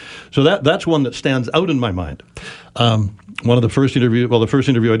 And that's one that stands out in my mind. The first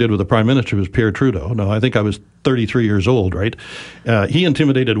interview I did with the Prime Minister was Pierre Trudeau. No, I think I was 33 years old, right? He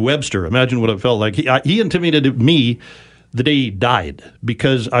intimidated Webster. Imagine what it felt like. He intimidated me the day he died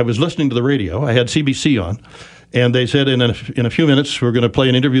because I was listening to the radio. I had CBC on. And they said in a few minutes we're going to play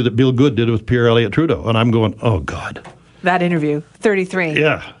an interview that Bill Good did with Pierre Elliott Trudeau. And I'm going, oh, God. That interview, 33.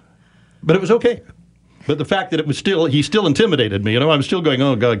 Yeah. But it was okay. But the fact that it was he still intimidated me. I was still going,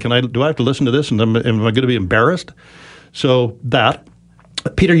 oh, God, do I have to listen to this? And am I going to be embarrassed? So that.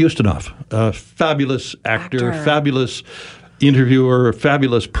 Peter Ustinov, a fabulous actor, fabulous interviewer,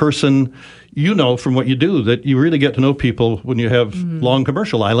 fabulous person. You know from what you do that you really get to know people when you have long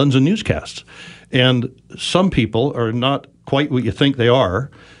commercial islands and newscasts. And some people are not quite what you think they are.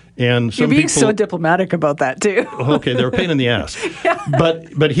 And some You're being people, so diplomatic about that, too. Okay, they're a pain in the ass. Yeah.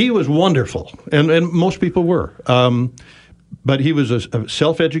 But he was wonderful, and most people were. But he was a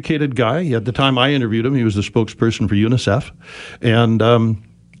self-educated guy. At the time I interviewed him, he was the spokesperson for UNICEF. And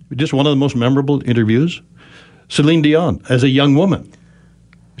just one of the most memorable interviews. Celine Dion, as a young woman.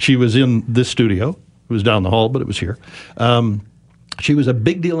 She was in this studio. It was down the hall, but it was here. She was a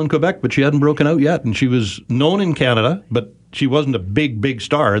big deal in Quebec, but she hadn't broken out yet. And she was known in Canada, but she wasn't a big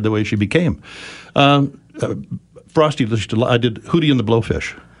star the way she became. Frosty, I did Hootie and the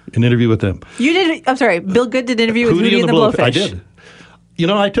Blowfish, an interview with them. You did? I'm sorry, Bill Good did an interview with Hootie and the Blowfish. I did.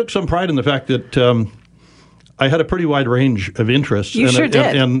 I took some pride in the fact that I had a pretty wide range of interests. You sure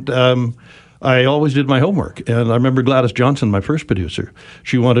did. And I always did my homework. And I remember Gladys Johnson, my first producer,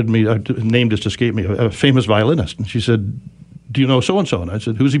 she wanted me, name just escaped me, a famous violinist. And she said, do you know so-and-so? And I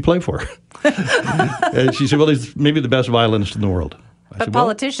said, who's he play for? And she said, well, he's maybe the best violinist in the world. But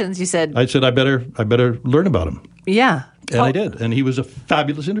politicians, you said. I said, I better learn about him. Yeah. And I did. And he was a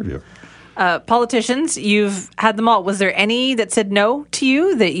fabulous interviewer. Politicians, you've had them all. Was there any that said no to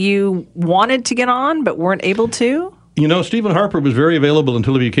you that you wanted to get on but weren't able to? Stephen Harper was very available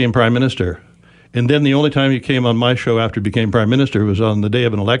until he became Prime Minister. And then the only time he came on my show after he became Prime Minister was on the day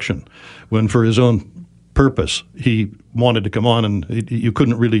of an election, when for his own purpose he wanted to come on, and you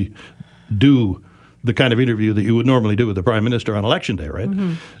couldn't really do the kind of interview that you would normally do with the Prime Minister on Election Day, right?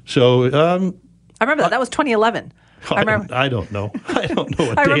 Mm-hmm. So I remember that. That was 2011. I don't know. I don't know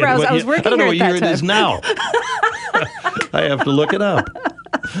what I remember I was working I don't know here what year it is now. I have to look it up.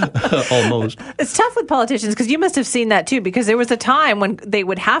 Almost. It's tough with politicians because you must have seen that too, because there was a time when they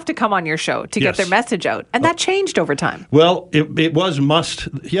would have to come on your show to get their message out, and that changed over time. Well, it was must.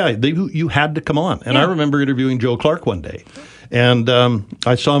 Yeah, you had to come on. And I remember interviewing Joe Clark one day, and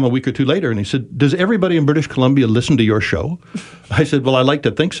I saw him a week or two later, and he said, does everybody in British Columbia listen to your show? I said, well, I like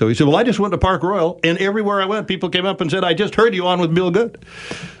to think so. He said, well, I just went to Park Royal, and everywhere I went, people came up and said, I just heard you on with Bill Good.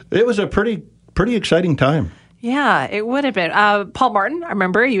 It was a pretty exciting time. Yeah, it would have been. Paul Martin, I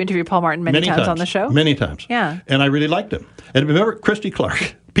remember you interviewed Paul Martin many times on the show. Many times. Yeah. And I really liked him. And remember, Christy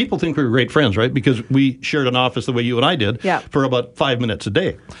Clark, people think we were great friends, right? Because we shared an office the way you and I did for about 5 minutes a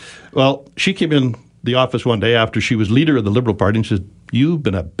day. Well, she came in the office one day after she was leader of the Liberal Party and said, you've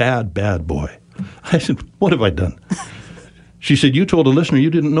been a bad boy. I said, what have I done? She said, you told a listener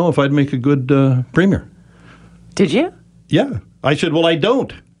you didn't know if I'd make a good premier. Did you? Yeah. I said, well, I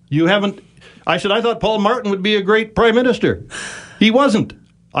don't. You haven't. I said, I thought Paul Martin would be a great prime minister. He wasn't.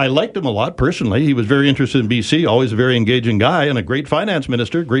 I liked him a lot personally. He was very interested in BC, always a very engaging guy, and a great finance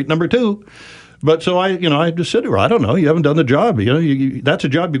minister, great number two. But so I just said to her, I don't know, you haven't done the job. That's a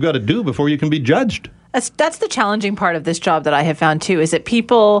job you've got to do before you can be judged. That's the challenging part of this job that I have found too, is that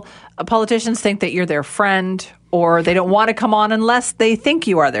politicians think that you're their friend, or they don't want to come on unless they think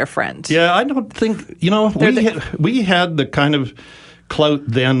you are their friend. Yeah, I don't think, we had the kind of clout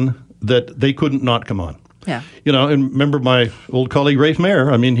then that they couldn't not come on. Yeah. And remember my old colleague Rafe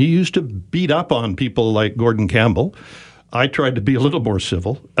Mayer, he used to beat up on people like Gordon Campbell. I tried to be a little more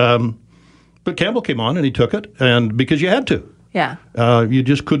civil. But Campbell came on and he took it, and because you had to. Yeah. You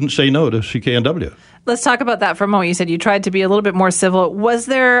just couldn't say no to CKNW. Let's talk about that for a moment. You said you tried to be a little bit more civil. Was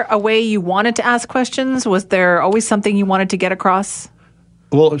there a way you wanted to ask questions? Was there always something you wanted to get across?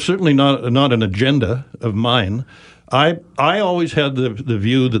 Well, certainly not an agenda of mine. I always had the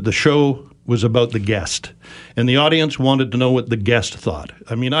view that the show was about the guest, and the audience wanted to know what the guest thought.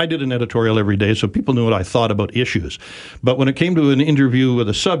 I mean, I did an editorial every day, so people knew what I thought about issues. But when it came to an interview with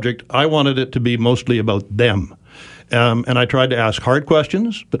a subject, I wanted it to be mostly about them. And I tried to ask hard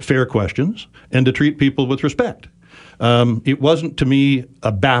questions, but fair questions, and to treat people with respect. It wasn't, to me,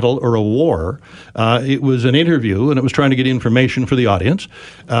 a battle or a war. It was an interview, and it was trying to get information for the audience.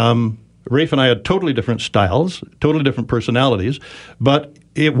 Rafe and I had totally different styles, totally different personalities, but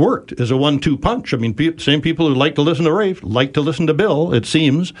it worked as a 1-2 punch. I mean, same people who like to listen to Rafe like to listen to Bill, it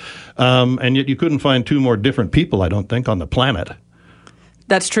seems, and yet you couldn't find two more different people, I don't think, on the planet.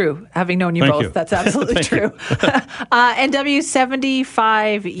 That's true. Having known you Thank both, you. that's absolutely true. NW,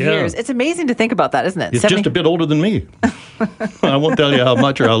 75 years. Yeah. It's amazing to think about that, isn't it? It's just a bit older than me. I won't tell you how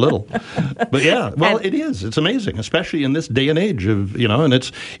much or how little. But yeah, well, it is. It's amazing, especially in this day and age of, and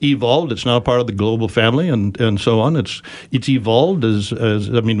it's evolved. It's now part of the global family and so on. It's evolved as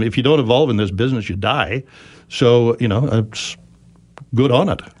if you don't evolve in this business, you die. So, it's good on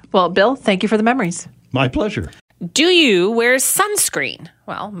it. Well, Bill, thank you for the memories. My pleasure. Do you wear sunscreen?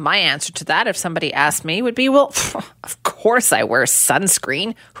 Well, my answer to that, if somebody asked me, would be, well, of course I wear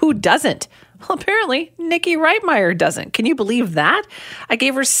sunscreen. Who doesn't? Well, apparently, Nikki Reitmeyer doesn't. Can you believe that? I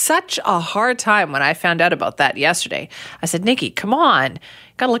gave her such a hard time when I found out about that yesterday. I said, Nikki, come on.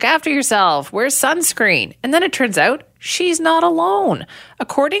 Gotta look after yourself. Wear sunscreen. And then it turns out she's not alone.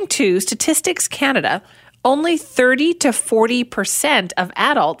 According to Statistics Canada, only 30 to 40% of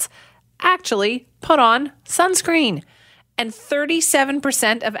adults actually put on sunscreen. And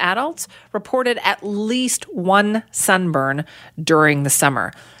 37% of adults reported at least one sunburn during the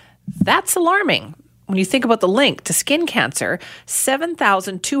summer. That's alarming. When you think about the link to skin cancer,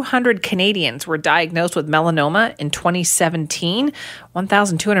 7,200 Canadians were diagnosed with melanoma in 2017.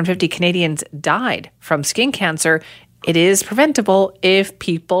 1,250 Canadians died from skin cancer. It is preventable if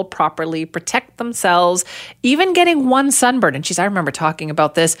people properly protect themselves. Even getting one sunburn, and I remember talking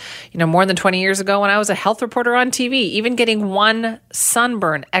about this, more than 20 years ago when I was a health reporter on TV. Even getting one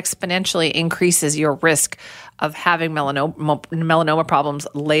sunburn exponentially increases your risk of having melanoma problems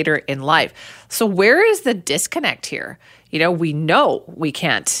later in life. So where is the disconnect here? We know we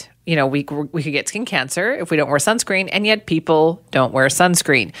can't. We could get skin cancer if we don't wear sunscreen, and yet people don't wear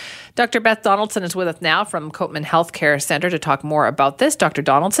sunscreen. Dr. Beth Donaldson is with us now from Copeman Healthcare Center to talk more about this. Dr.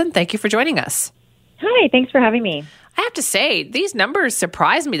 Donaldson, thank you for joining us. Hi, thanks for having me. I have to say, these numbers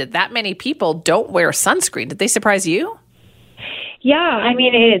surprise me that many people don't wear sunscreen. Did they surprise you? Yeah,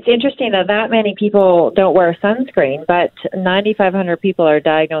 it's interesting that many people don't wear sunscreen, but 9,500 people are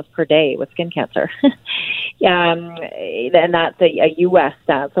diagnosed per day with skin cancer. And that's a U.S.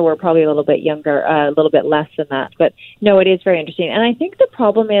 stat, so we're probably a little bit younger, a little bit less than that. But no, it is very interesting. And I think the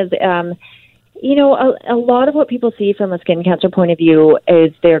problem is, a lot of what people see from a skin cancer point of view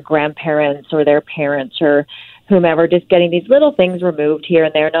is their grandparents or their parents or whomever just getting these little things removed here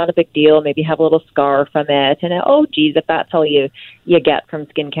and there, not a big deal, maybe have a little scar from it. And, oh, geez, if that's all you get from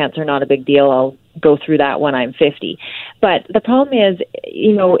skin cancer, not a big deal. I'll go through that when I'm 50. But the problem is,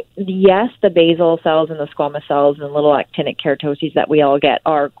 yes, the basal cells and the squamous cells and little actinic keratoses that we all get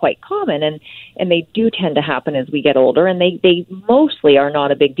are quite common, and they do tend to happen as we get older, and they mostly are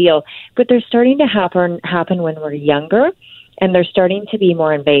not a big deal. But they're starting to happen when we're younger, and they're starting to be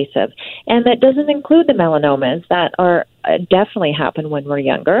more invasive. And that doesn't include the melanomas that are definitely happen when we're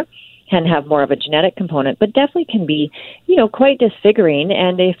younger, can have more of a genetic component, but definitely can be, quite disfiguring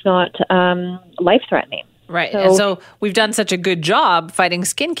and if not life-threatening. Right. And so we've done such a good job fighting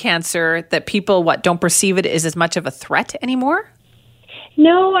skin cancer that people, don't perceive it as much of a threat anymore?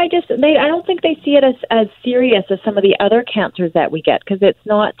 No, I don't think they see it as serious as some of the other cancers that we get, because it's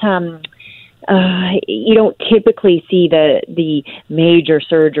not... you don't typically see the major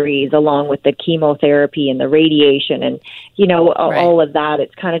surgeries along with the chemotherapy and the radiation and, all of that.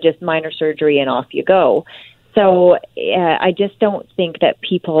 It's kind of just minor surgery and off you go. So I just don't think that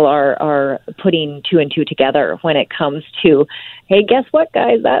people are putting two and two together when it comes to, hey, guess what,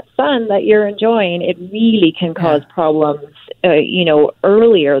 guys? That sun that you're enjoying, it really can cause problems,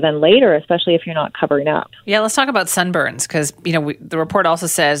 earlier than later, especially if you're not covering up. Yeah, let's talk about sunburns because, the report also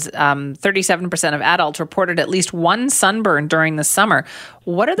says 37% of adults reported at least one sunburn during the summer.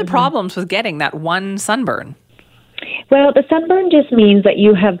 What are the problems with getting that one sunburn? Well, the sunburn just means that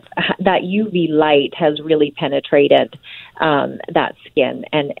that UV light has really penetrated that skin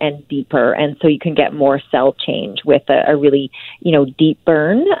and deeper. And so you can get more cell change with a really, deep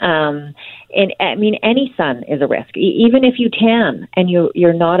burn. And I mean, any sun is a risk. Even if you tan and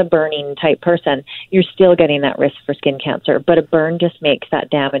you're not a burning type person, you're still getting that risk for skin cancer. But a burn just makes that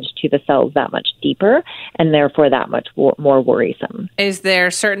damage to the cells that much deeper and therefore that much more worrisome. Is there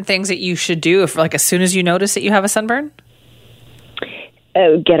certain things that you should do if, like, as soon as you notice that you have a sunburn?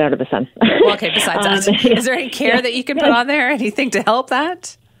 Get out of the sun. Well, okay, besides that, is there any care that you can put on there? Anything to help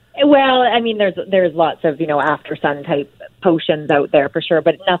that? Well, I mean, there's lots of, after sun type potions out there for sure,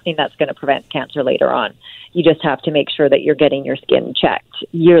 but nothing that's going to prevent cancer later on. You just have to make sure that you're getting your skin checked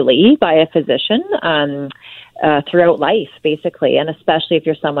yearly by a physician throughout life, basically. And especially if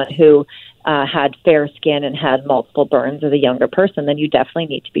you're someone who had fair skin and had multiple burns as a younger person, then you definitely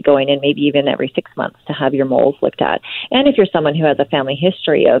need to be going in maybe even every 6 months to have your moles looked at. And if you're someone who has a family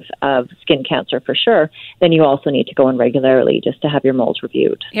history of skin cancer for sure, then you also need to go in regularly just to have your moles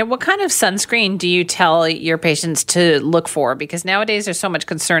reviewed. Yeah, what kind of sunscreen do you tell your patients to look for? Because nowadays there's so much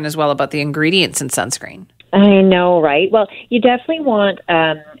concern as well about the ingredients in sunscreen. I know, right? Well, you definitely want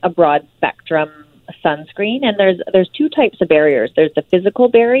a broad spectrum sunscreen, and there's two types of barriers. There's the physical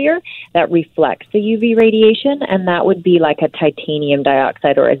barrier that reflects the UV radiation, and that would be like a titanium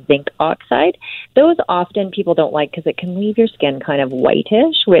dioxide or a zinc oxide. Those often people don't like because it can leave your skin kind of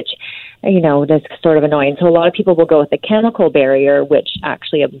whitish, which, that's sort of annoying. So a lot of people will go with the chemical barrier, which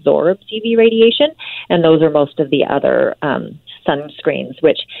actually absorbs UV radiation, and those are most of the other sunscreens,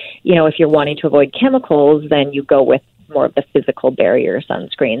 which, if you're wanting to avoid chemicals, then you go with more of the physical barrier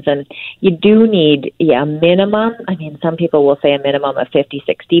sunscreens. And you do need, a minimum. I mean, some people will say a minimum of 50,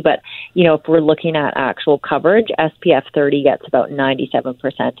 60, but, if we're looking at actual coverage, SPF 30 gets about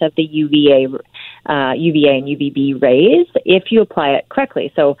 97% of the UVA and UVB rays if you apply it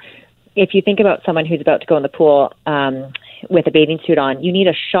correctly. So if you think about someone who's about to go in the pool with a bathing suit on, you need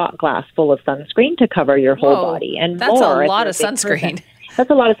a shot glass full of sunscreen to cover your whole body. And that's a lot of sunscreen. That's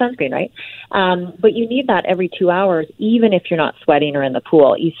a lot of sunscreen, right? But you need that every 2 hours, even if you're not sweating or in the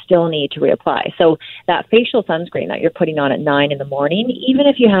pool. You still need to reapply. So that facial sunscreen that you're putting on at 9 in the morning, even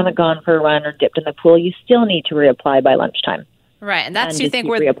if you haven't gone for a run or dipped in the pool, you still need to reapply by lunchtime. Right, and that's, you think,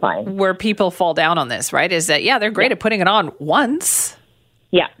 where people fall down on this, right? Is that, they're great at putting it on once.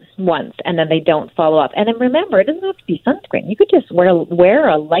 Yeah, once, and then they don't follow up. And then remember, it doesn't have to be sunscreen. You could just wear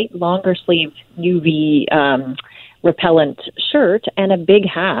a light, longer sleeve UV repellent shirt and a big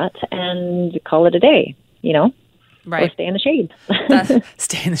hat and call it a day, Right. Or stay in the shade.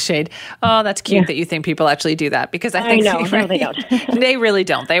 Stay in the shade. Oh, that's cute that you think people actually do that, because I think no, they don't. They really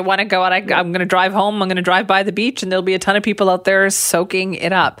don't. They want to go out. I'm going to drive home. I'm going to drive by the beach, and there'll be a ton of people out there soaking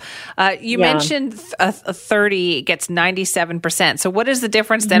it up. You mentioned a 30 gets 97%. So what is the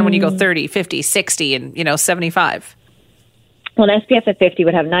difference then when you go 30, 50, 60, and 75? Well, an SPF of 50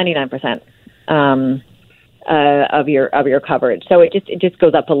 would have 99%. Of your coverage, so it just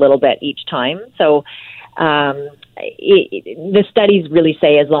goes up a little bit each time. So the studies really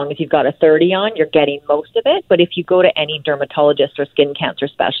say as long as you've got a 30 on, you're getting most of it. But if you go to any dermatologist or skin cancer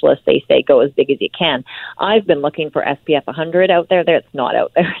specialist, they say go as big as you can. I've been looking for SPF 100 out there. It's not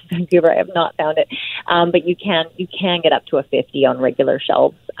out there. I have not found it. But you can get up to a 50 on regular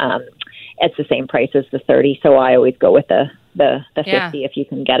shelves. It's the same price as the 30, so I always go with the 50 if you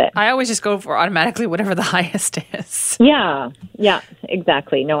can get it. I always just go for automatically whatever the highest is. Yeah,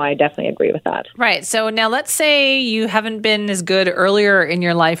 exactly. No, I definitely agree with that. Right. So now let's say you haven't been as good earlier in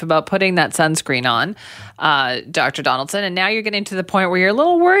your life about putting that sunscreen on, Dr. Donaldson, and now you're getting to the point where you're a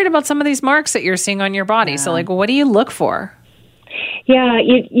little worried about some of these marks that you're seeing on your body. So, what do you look for? Yeah,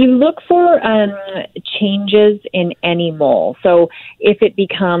 you look for changes in any mole. So if it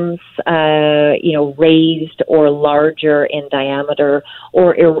becomes, raised or larger in diameter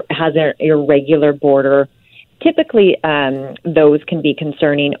or has an irregular border, typically those can be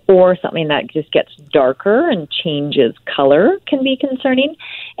concerning, or something that just gets darker and changes color can be concerning.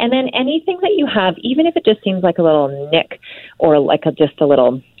 And then anything that you have, even if it just seems like a little nick or like just a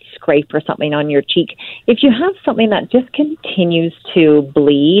little scrape or something on your cheek, if you have something that just continues to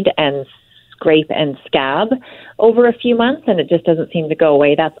bleed and scrape and scab over a few months and it just doesn't seem to go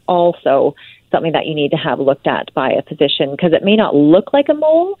away, that's also something that you need to have looked at by a physician, because it may not look like a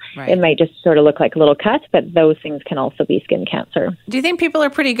mole. Right. It might just sort of look like a little cut, but those things can also be skin cancer. Do you think people are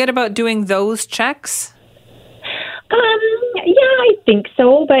pretty good about doing those checks? Yeah, I think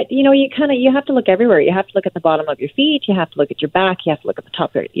so. But, you have to look everywhere. You have to look at the bottom of your feet. You have to look at your back. You have to look at the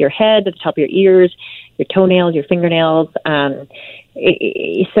top of your head, at the top of your ears, your toenails, your fingernails.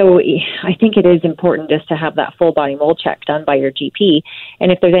 So I think it is important just to have that full body mole check done by your GP.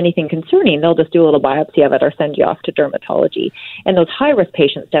 And if there's anything concerning, they'll just do a little biopsy of it or send you off to dermatology. And those high-risk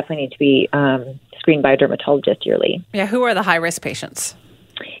patients definitely need to be screened by a dermatologist yearly. Yeah, who are the high-risk patients?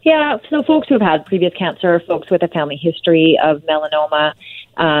 Yeah, so folks who have had previous cancer, folks with a family history of melanoma,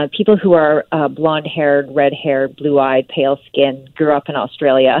 people who are blonde-haired, red-haired, blue-eyed, pale skin, grew up in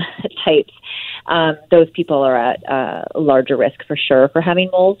Australia types. Those people are at larger risk for sure for having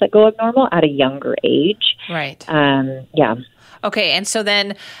moles that go abnormal at a younger age. Right. Yeah. Okay, and so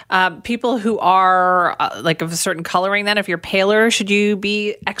then people who are like of a certain coloring, then if you're paler, should you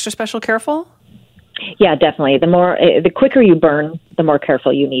be extra special careful? Yeah, definitely. The quicker you burn, the more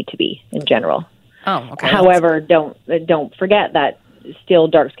careful you need to be in general. Oh, okay. However, don't forget that still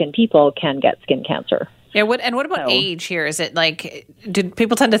dark-skinned people can get skin cancer. Yeah. What about age here? Is it like, do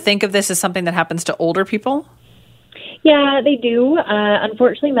people tend to think of this as something that happens to older people? Yeah, they do.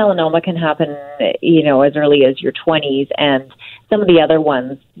 Unfortunately, melanoma can happen, as early as your 20s, and some of the other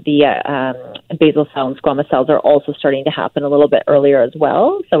ones, the basal cell and squamous cells, are also starting to happen a little bit earlier as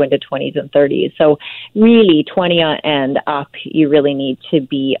well, so into 20s and 30s. So really, 20 and up, you really need to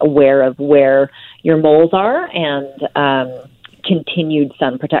be aware of where your moles are and continued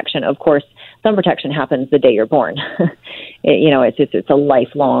sun protection. Of course, sun protection happens the day you're born. It's a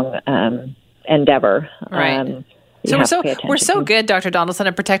lifelong endeavor. Right. So we're so good, Dr. Donaldson,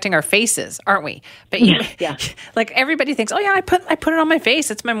 at protecting our faces, aren't we? But yeah. Like everybody thinks, oh yeah, I put it on my face.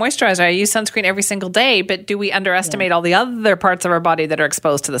 It's my moisturizer. I use sunscreen every single day. But do we underestimate all the other parts of our body that are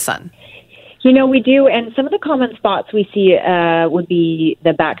exposed to the sun? We do. And some of the common spots we see would be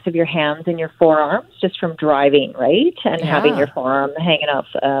the backs of your hands and your forearms, just from driving, right? And having your forearm hanging off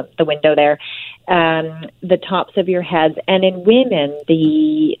the window there. The tops of your heads. And in women,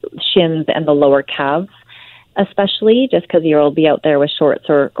 the shins and the lower calves, especially, just because you'll be out there with shorts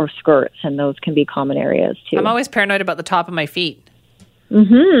or skirts, and those can be common areas too. I'm always paranoid about the top of my feet.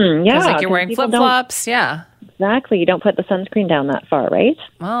 Mm-hmm. Yeah. Because you're wearing flip-flops. Yeah. Exactly. You don't put the sunscreen down that far, right?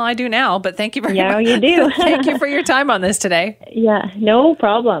 Well, I do now, but thank you very much. Yeah, you do. Thank you for your time on this today. Yeah, no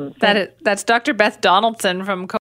problem. That's Dr. Beth Donaldson from